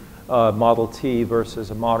Ford Model T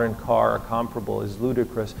versus a modern car are comparable is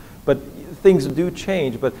ludicrous. But things do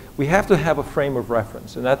change, but we have to have a frame of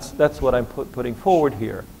reference, and that's what I'm putting forward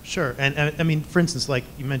here. Sure, and I mean, for instance, like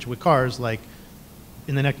you mentioned with cars, like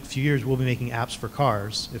in the next few years we'll be making apps for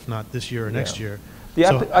cars, if not this year or next year.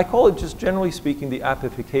 I call it, just generally speaking, the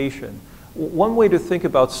appification. One way to think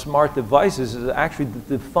about smart devices is actually to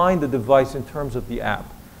define the device in terms of the app.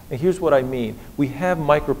 And here's what I mean. We have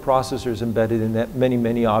microprocessors embedded in many,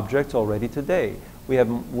 many objects already today. We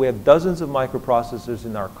have dozens of microprocessors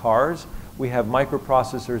in our cars. We have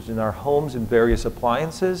microprocessors in our homes in various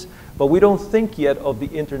appliances. But we don't think yet of the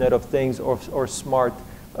Internet of Things or smart,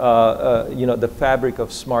 the fabric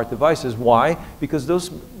of smart devices. Why? Because those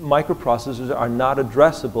microprocessors are not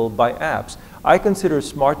addressable by apps. I consider a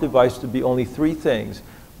smart device to be only three things.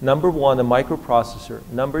 Number one, a microprocessor.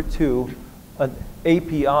 Number two, an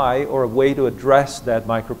API or a way to address that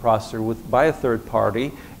microprocessor by a third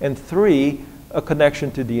party. And three, a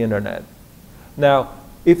connection to the internet. Now,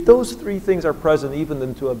 if those three things are present even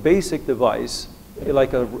into a basic device,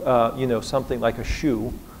 like something like a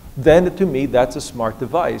shoe, then to me that's a smart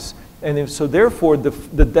device. And so therefore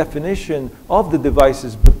the definition of the device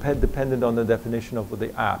is dependent on the definition of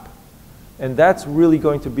the app. And that's really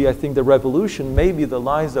going to be, I think, the revolution. Maybe the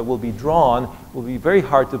lines that will be drawn will be very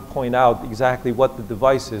hard to point out exactly what the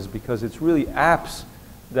device is, because it's really apps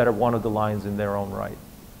that are one of the lines in their own right.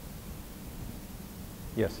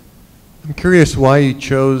 Yes? I'm curious why you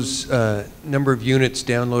chose number of units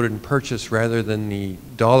downloaded and purchased rather than the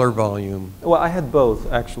dollar volume. Well, I had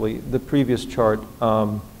both, actually. The previous chart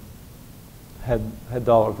had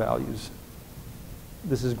dollar values.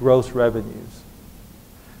 This is gross revenues.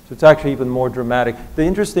 So it's actually even more dramatic. The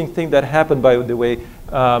interesting thing that happened, by the way,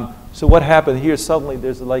 so what happened here, suddenly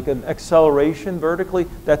there's like an acceleration vertically.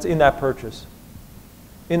 That's in-app purchase.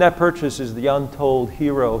 In-app purchase is the untold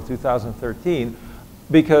hero of 2013,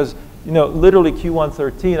 because literally Q1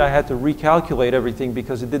 13, I had to recalculate everything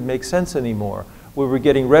because it didn't make sense anymore. We were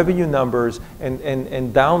getting revenue numbers and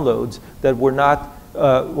downloads that were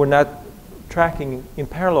not tracking in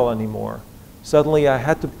parallel anymore. Suddenly I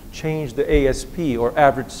had to change the ASP, or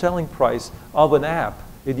average selling price, of an app.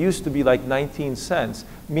 It used to be like 19 cents,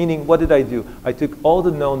 meaning what did I do? I took all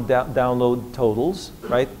the known download totals,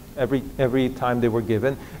 right? every time they were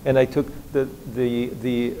given, and I took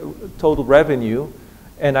the total revenue,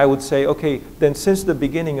 and I would say, okay, then since the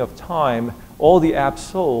beginning of time, all the apps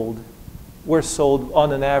sold were sold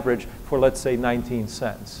on an average for, let's say, 19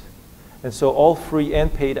 cents. And so all free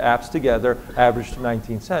and paid apps together averaged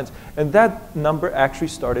 19 cents. And that number actually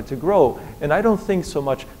started to grow. And I don't think so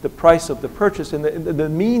much the price of the purchase and the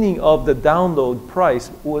meaning of the download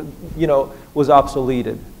price was, was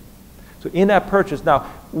obsoleted. So in-app purchase, now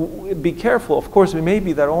be careful, of course it may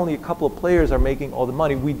be that only a couple of players are making all the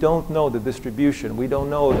money. We don't know the distribution. We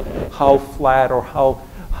don't know how flat or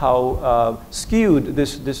how skewed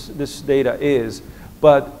this data is.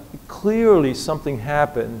 But clearly something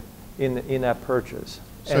happened in in-app purchase.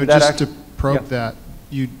 So and just to probe that,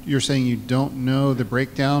 you're saying you don't know the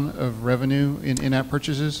breakdown of revenue in in-app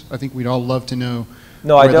purchases? I think we'd all love to know.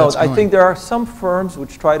 No, I don't. I think there are some firms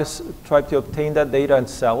which try to obtain that data and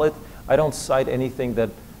sell it. I don't cite anything that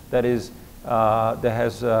has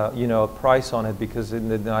a price on it, because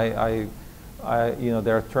there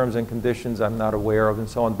are terms and conditions I'm not aware of and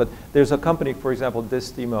so on. But there's a company, for example,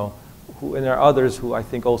 Distimo, and there are others who I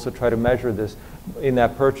think also try to measure this in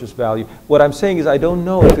that purchase value. What I'm saying is I don't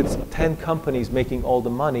know if it's 10 companies making all the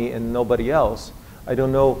money and nobody else. I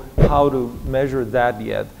don't know how to measure that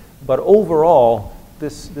yet. But overall,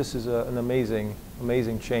 this is an amazing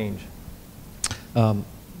change.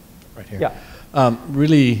 Right here. Yeah.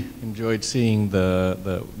 Really enjoyed seeing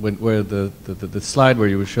the slide where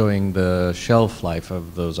you were showing the shelf life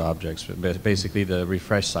of those objects, basically the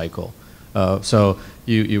refresh cycle. So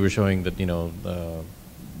you were showing that the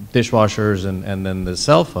dishwashers and then the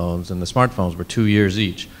cell phones and the smartphones were 2 years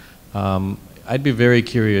each. I'd be very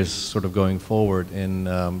curious, sort of going forward, in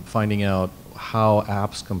finding out how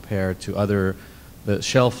apps compare to the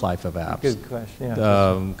shelf life of apps. Good question.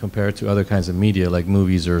 Yeah. Compared to other kinds of media like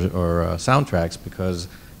movies or soundtracks, because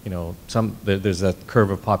there's that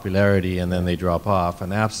curve of popularity and then they drop off,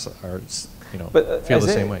 and apps are feel the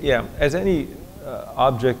same way. Yeah, as any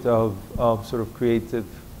object of sort of creative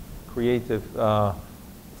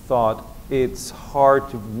thought, it's hard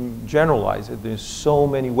to generalize it. There's so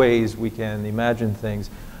many ways we can imagine things.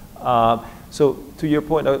 So to your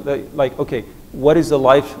point, okay, what is the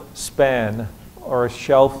lifespan or a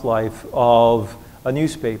shelf life of a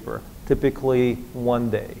newspaper? Typically 1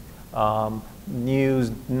 day.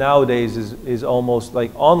 News nowadays is almost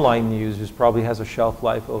like online news, which probably has a shelf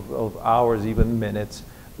life of hours, even minutes,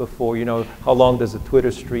 before, how long does a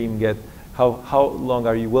Twitter stream get, how long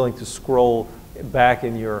are you willing to scroll back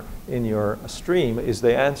in your stream is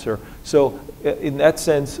the answer. So in that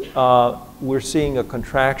sense, we're seeing a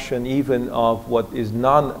contraction even of what is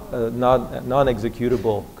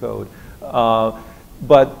non-executable code.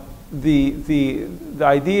 But the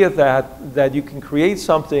idea that you can create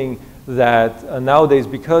something that nowadays,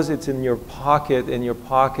 because it's in your pocket, and your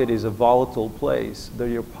pocket is a volatile place, that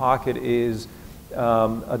your pocket is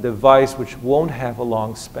a device which won't have a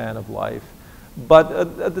long span of life. But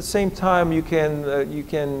at the same time, you can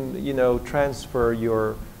transfer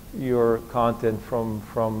your content from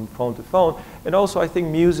phone to phone. And also, I think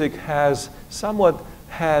music has somewhat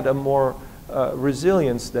had a more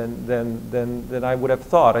resilience than I would have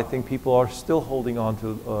thought. I think people are still holding on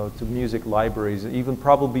to music libraries, even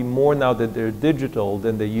probably more now that they're digital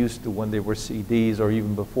than they used to when they were CDs, or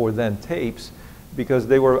even before then tapes, because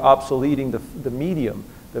they were obsoleting the medium,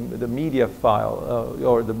 the media file,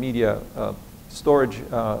 or the media storage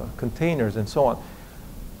containers and so on.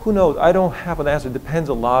 Who knows? I don't have an answer. It depends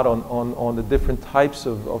a lot on the different types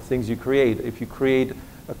of things you create. If you create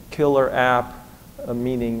a killer app,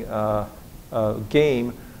 meaning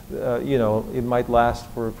game, it might last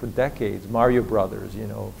for decades. Mario Brothers,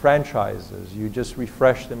 franchises, you just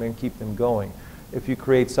refresh them and keep them going. If you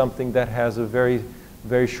create something that has a very,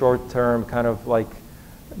 very short term kind of like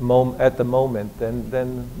at the moment,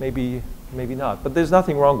 then maybe not. But there's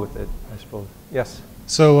nothing wrong with it, I suppose. Yes?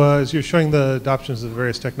 So as you're showing the adoptions of the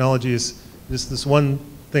various technologies, this one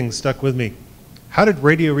thing stuck with me. How did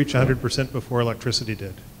radio reach 100% before electricity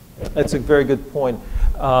did? That's a very good point.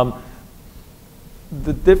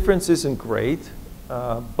 The difference isn't great,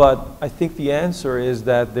 but I think the answer is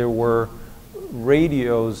that there were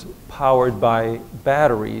radios powered by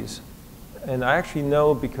batteries. And I actually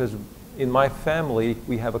know, because in my family,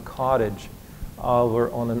 we have a cottage over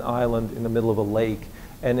on an island in the middle of a lake.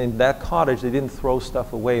 And in that cottage, they didn't throw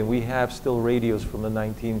stuff away. We have still radios from the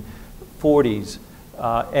 1940s.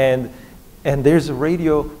 And there's a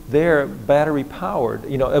radio there, battery powered,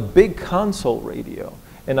 a big console radio.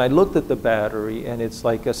 And I looked at the battery, and it's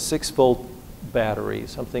like a 6-volt battery,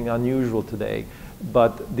 something unusual today.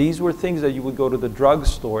 But these were things that you would go to the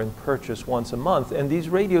drugstore and purchase once a month. And these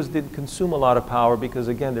radios didn't consume a lot of power because,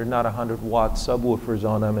 again, they're not 100-watt subwoofers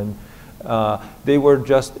on them. And they were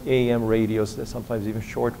just AM radios, sometimes even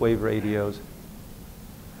shortwave radios.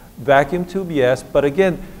 Vacuum tube, yes. But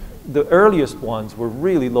again, the earliest ones were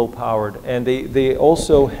really low-powered. And they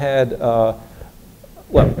also had,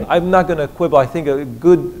 well, I'm not going to quibble. I think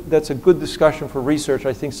that's a good discussion for research.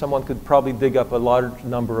 I think someone could probably dig up a large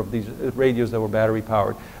number of these radios that were battery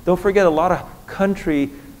powered. Don't forget, a lot of country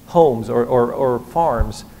homes or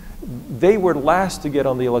farms, they were last to get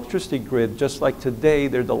on the electricity grid, just like today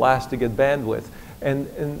they're the last to get bandwidth. And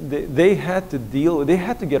they had to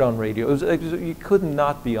get on radio. You could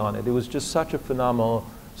not be on it. It was just such a phenomenal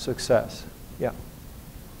success. Yeah.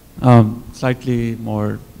 Slightly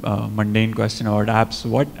more mundane question about apps.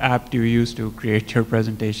 What app do you use to create your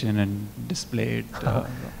presentation and display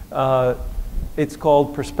it? It's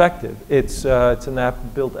called Perspective. It's an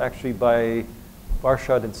app built actually by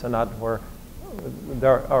Farshad and Sanat, who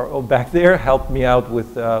are back there, helped me out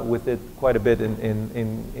with it quite a bit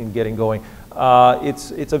in getting going.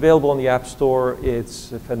 It's available in the App Store.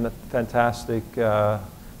 It's fantastic.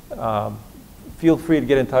 Feel free to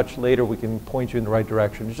get in touch later. We can point you in the right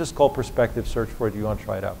direction. It's just called Perspective. Search for it if you want to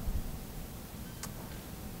try it out.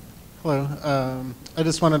 Hello. I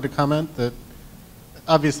just wanted to comment that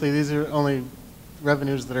obviously these are only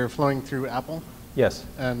revenues that are flowing through Apple. Yes.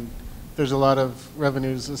 And there's a lot of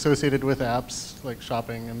revenues associated with apps like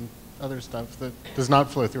shopping and other stuff that does not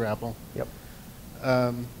flow through Apple. Yep.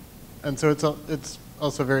 And so it's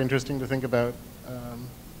also very interesting to think about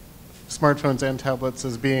smartphones and tablets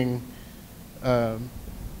as being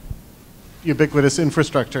ubiquitous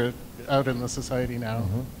infrastructure out in the society now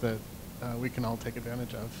that we can all take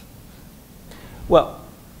advantage of. Well,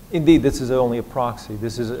 indeed, this is only a proxy.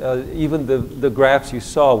 This is even the graphs you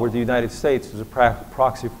saw were the United States is a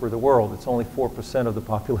proxy for the world. It's only 4% of the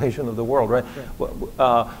population of the world, right?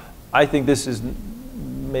 Well, I think this is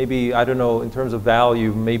maybe, I don't know, in terms of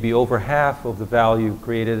value, maybe over half of the value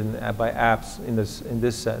created by apps in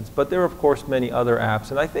this sense. But there are, of course, many other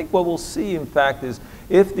apps. And I think what we'll see, in fact, is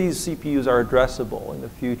if these CPUs are addressable in the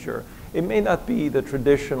future, it may not be the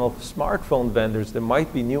traditional smartphone vendors. There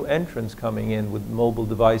might be new entrants coming in with mobile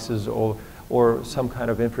devices or some kind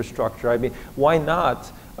of infrastructure. I mean, why not?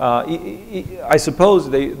 I suppose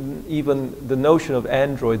even the notion of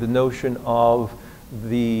Android, the notion of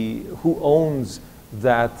who owns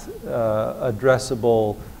that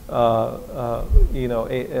addressable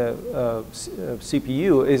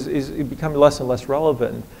CPU is becoming less and less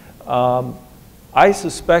relevant. I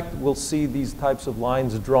suspect we'll see these types of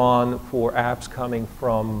lines drawn for apps coming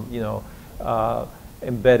from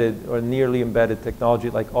embedded or nearly embedded technology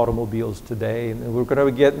like automobiles today, and we're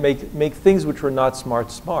going to make things which are not smart,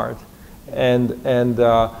 and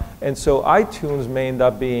so iTunes may end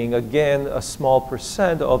up being again a small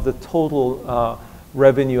percent of the total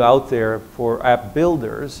revenue out there for app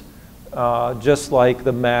builders, just like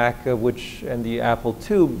the Mac, and the Apple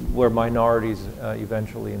II were minorities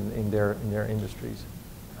eventually in their industries.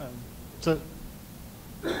 So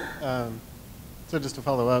just to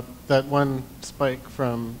follow up, that one spike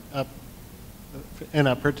from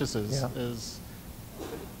in-app purchases is,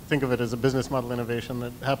 think of it as a business model innovation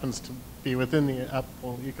that happens to be within the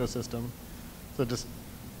Apple ecosystem. So just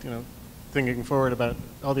thinking forward about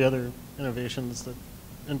all the other innovations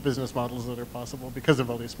and business models that are possible because of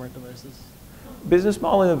all these smart devices. Business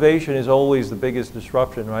model innovation is always the biggest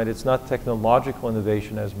disruption, right? It's not technological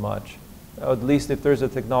innovation as much. At least if there's a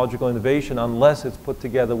technological innovation, unless it's put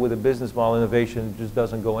together with a business model innovation, it just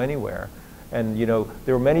doesn't go anywhere. And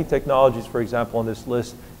there are many technologies, for example, on this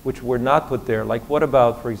list which were not put there. Like what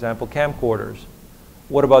about, for example, camcorders?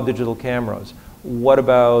 What about digital cameras? What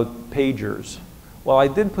about pagers? Well, I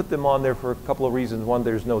didn't put them on there for a couple of reasons. One,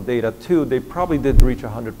 there's no data. Two, they probably did reach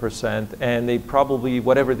 100%, and they probably,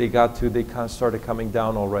 whatever they got to, they kind of started coming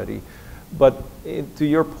down already. But to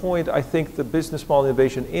your point, I think the business model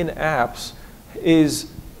innovation in apps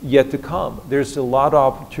is yet to come. There's a lot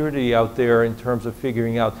of opportunity out there in terms of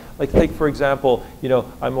figuring out. Like take, for example,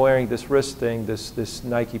 I'm wearing this wrist thing, this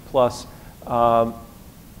Nike Plus.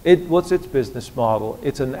 What's its business model?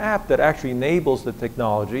 It's an app that actually enables the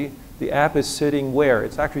technology. The app is sitting where?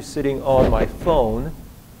 It's actually sitting on my phone.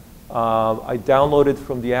 I download it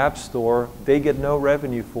from the App Store. They get no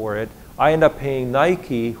revenue for it. I end up paying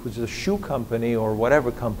Nike, which is a shoe company or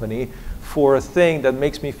whatever company, for a thing that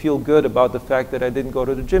makes me feel good about the fact that I didn't go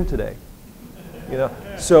to the gym today.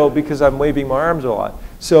 So because I'm waving my arms a lot.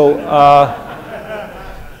 So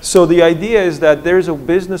So the idea is that there's a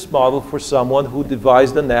business model for someone who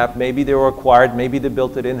devised an app. Maybe they were acquired, maybe they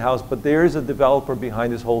built it in-house, but there is a developer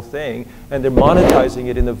behind this whole thing, and they're monetizing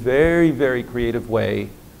it in a very, very creative way,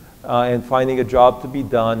 and finding a job to be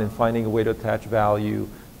done and finding a way to attach value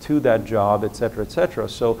to that job, et cetera, et cetera.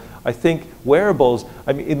 So I think wearables,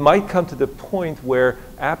 I mean, it might come to the point where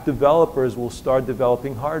app developers will start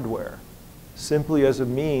developing hardware simply as a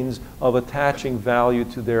means of attaching value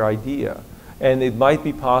to their idea. And it might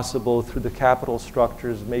be possible through the capital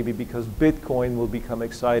structures, maybe because Bitcoin will become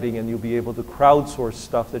exciting and you'll be able to crowdsource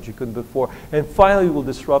stuff that you couldn't before. And finally, will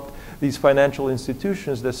disrupt these financial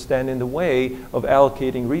institutions that stand in the way of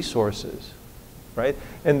allocating resources, right?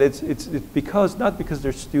 And it's because, not because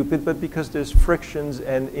they're stupid, but because there's frictions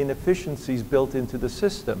and inefficiencies built into the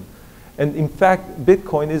system. And in fact,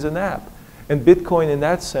 Bitcoin is an app. And Bitcoin, in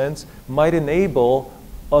that sense, might enable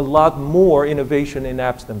a lot more innovation in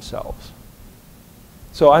apps themselves.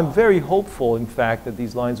 So I'm very hopeful, in fact, that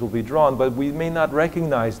these lines will be drawn, but we may not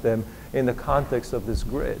recognize them in the context of this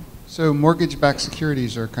grid. So mortgage-backed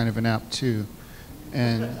securities are kind of an app too.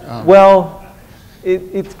 And well,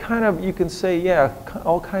 it's kind of, you can say, yeah,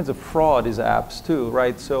 all kinds of fraud is apps too,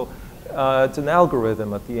 right? So it's an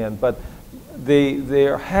algorithm at the end, but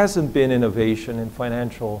there hasn't been innovation in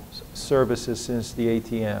financial services since the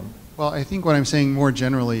ATM. Well, I think what I'm saying more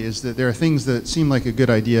generally is that there are things that seem like a good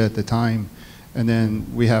idea at the time, and then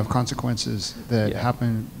we have consequences that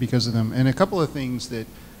happen because of them. And a couple of things that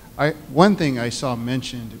one thing I saw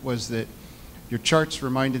mentioned was that your charts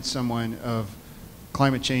reminded someone of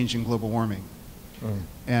climate change and global warming.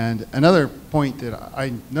 And another point that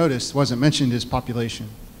I noticed wasn't mentioned is population.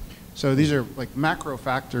 So these are like macro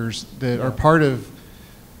factors that are part of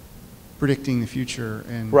predicting the future.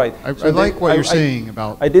 And right. I like what you're saying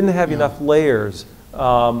about. I didn't have enough layers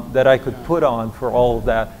that I could put on for all of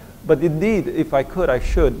that. But indeed, if I could, I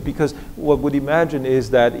should, because what would imagine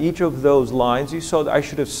is that each of those lines, you saw that I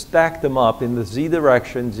should have stacked them up in the z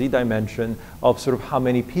direction, z dimension of sort of how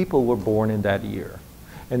many people were born in that year.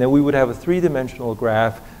 And then we would have a three-dimensional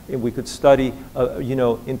graph, and we could study, you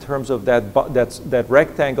know, in terms of that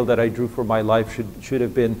rectangle that I drew for my life should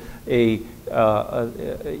have been a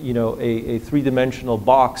three-dimensional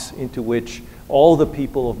box into which all the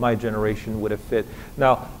people of my generation would have fit.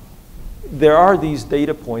 Now, there are these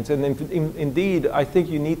data points, and indeed, I think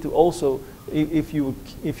you need to also, if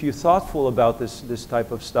you're thoughtful about this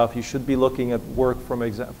type of stuff, you should be looking at work for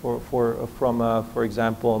example,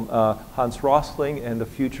 Hans Rosling and the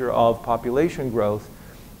future of population growth,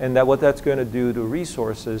 and what that's going to do to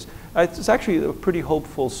resources. It's actually a pretty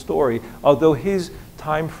hopeful story, although his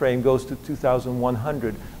time frame goes to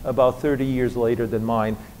 2100, about 30 years later than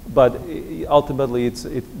mine, but ultimately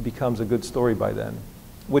it becomes a good story by then,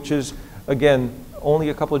 which is, again, only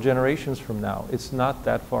a couple of generations from now. It's not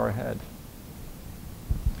that far ahead.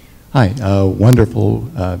 Hi, wonderful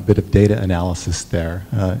bit of data analysis there.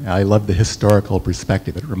 I love the historical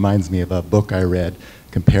perspective. It reminds me of a book I read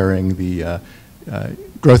comparing the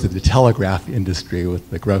growth of the telegraph industry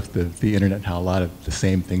with the growth of the internet, and how a lot of the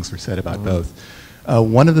same things were said about both.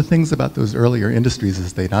 One of the things about those earlier industries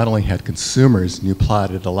is they not only had consumers, and you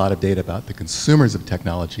plotted a lot of data about the consumers of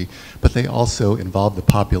technology, but they also involved the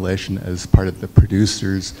population as part of the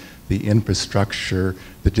producers, the infrastructure,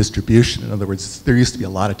 the distribution. In other words, there used to be a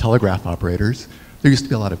lot of telegraph operators. There used to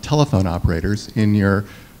be a lot of telephone operators. In your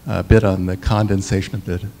bit on the condensation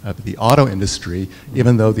of the auto industry,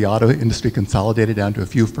 even though the auto industry consolidated down to a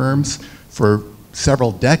few firms, for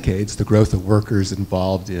several decades, the growth of workers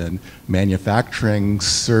involved in manufacturing,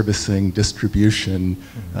 servicing, distribution,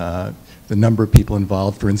 the number of people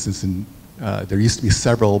involved, for instance, there used to be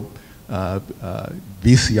several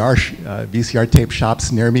VCR tape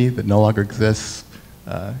shops near me that no longer exist,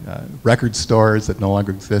 record stores that no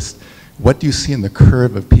longer exist. What do you see in the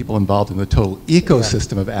curve of people involved in the total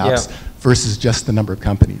ecosystem of apps versus just the number of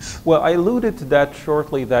companies? Well, I alluded to that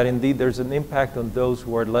shortly, that indeed there's an impact on those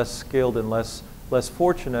who are less skilled and less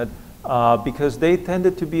fortunate, because they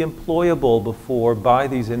tended to be employable before by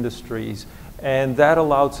these industries, and that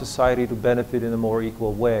allowed society to benefit in a more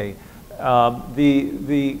equal way.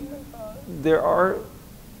 There are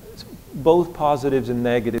both positives and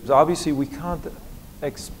negatives. Obviously, we can't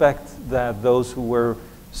expect that those who were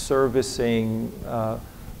servicing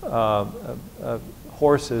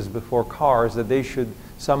horses before cars, that they should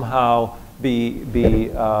somehow be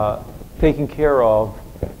taken care of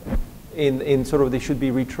in sort of, they should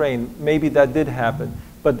be retrained. Maybe that did happen.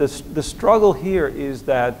 But the struggle here is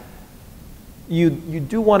that you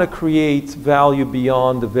do want to create value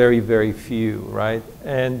beyond the very, very few, right?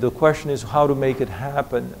 And the question is how to make it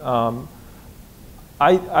happen.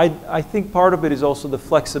 I think part of it is also the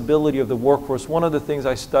flexibility of the workforce. One of the things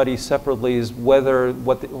I study separately is whether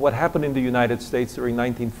what happened in the United States during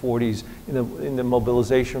 1940s in the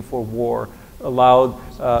mobilization for war allowed,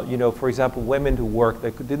 for example, women to work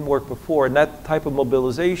that didn't work before. And that type of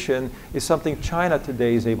mobilization is something China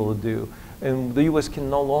today is able to do. And the US can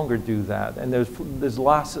no longer do that. And there's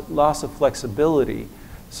loss of flexibility.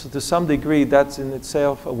 So to some degree, that's in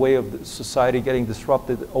itself a way of society getting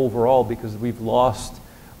disrupted overall, because we've lost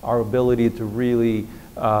our ability to really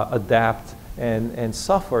adapt and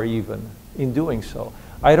suffer even in doing so.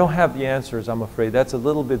 I don't have the answers, I'm afraid. That's a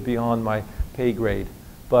little bit beyond my pay grade.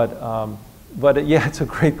 But yeah, it's a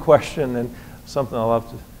great question and something I'll have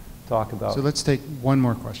to talk about. So let's take one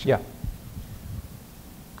more question. Yeah.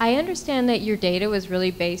 I understand that your data was really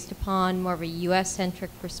based upon more of a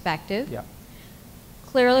US-centric perspective. Yeah.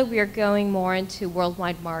 Clearly, we are going more into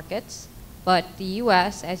worldwide markets, but the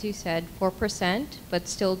US, as you said, 4%, but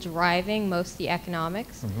still driving most of the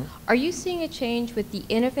economics. Mm-hmm. Are you seeing a change with the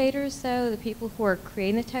innovators, though, the people who are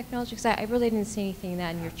creating the technology? Because I really didn't see anything of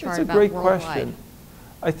that in your chart about worldwide. It's a great question.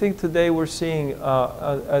 I think today we're seeing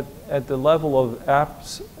at the level of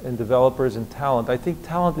apps and developers and talent, I think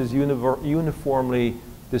talent is uniformly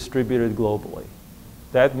distributed globally.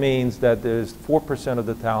 That means that there's 4% of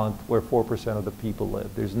the talent where 4% of the people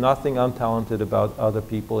live. There's nothing untalented about other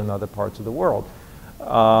people in other parts of the world.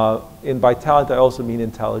 And by talent, I also mean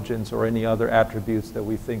intelligence or any other attributes that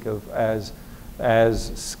we think of as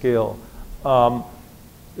skill.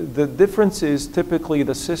 The difference is typically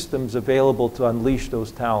the systems available to unleash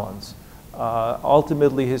those talents.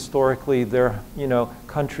 Ultimately, historically,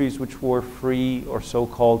 countries which were free or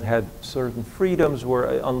so-called had certain freedoms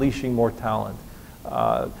were unleashing more talent.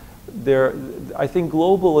 I think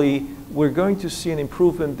globally, we're going to see an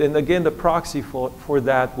improvement, and again, the proxy for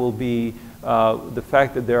that will be the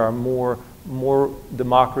fact that there are more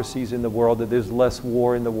democracies in the world, that there's less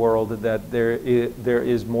war in the world, that there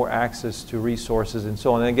is more access to resources and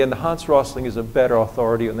so on. And again, Hans Rosling is a better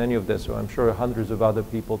authority on any of this, so I'm sure hundreds of other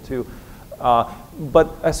people too. But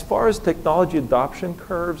as far as technology adoption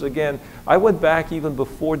curves, again, I went back even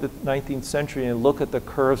before the 19th century and looked at the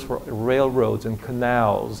curves for railroads and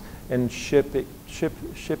canals and shipping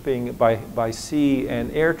by sea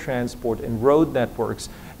and air transport and road networks.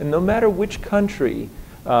 And no matter which country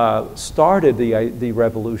started the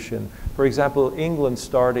revolution, for example, England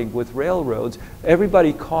starting with railroads,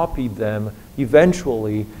 everybody copied them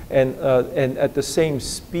eventually, and at the same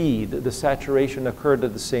speed. The saturation occurred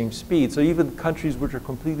at the same speed. So even countries which are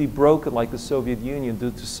completely broken, like the Soviet Union,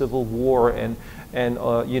 due to civil war and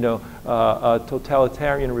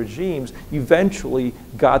totalitarian regimes, eventually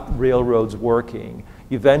got railroads working,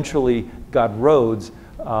 eventually got roads.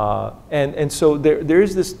 And so there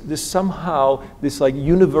is this somehow this like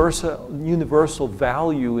universal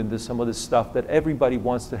value in some of this stuff that everybody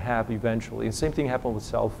wants to have eventually. And same thing happened with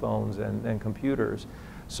cell phones and computers.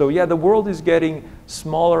 So yeah, the world is getting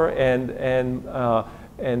smaller and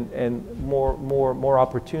more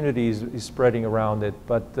opportunities is spreading around it,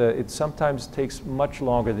 but it sometimes takes much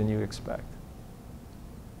longer than you expect.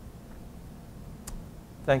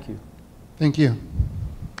 Thank you. Thank you.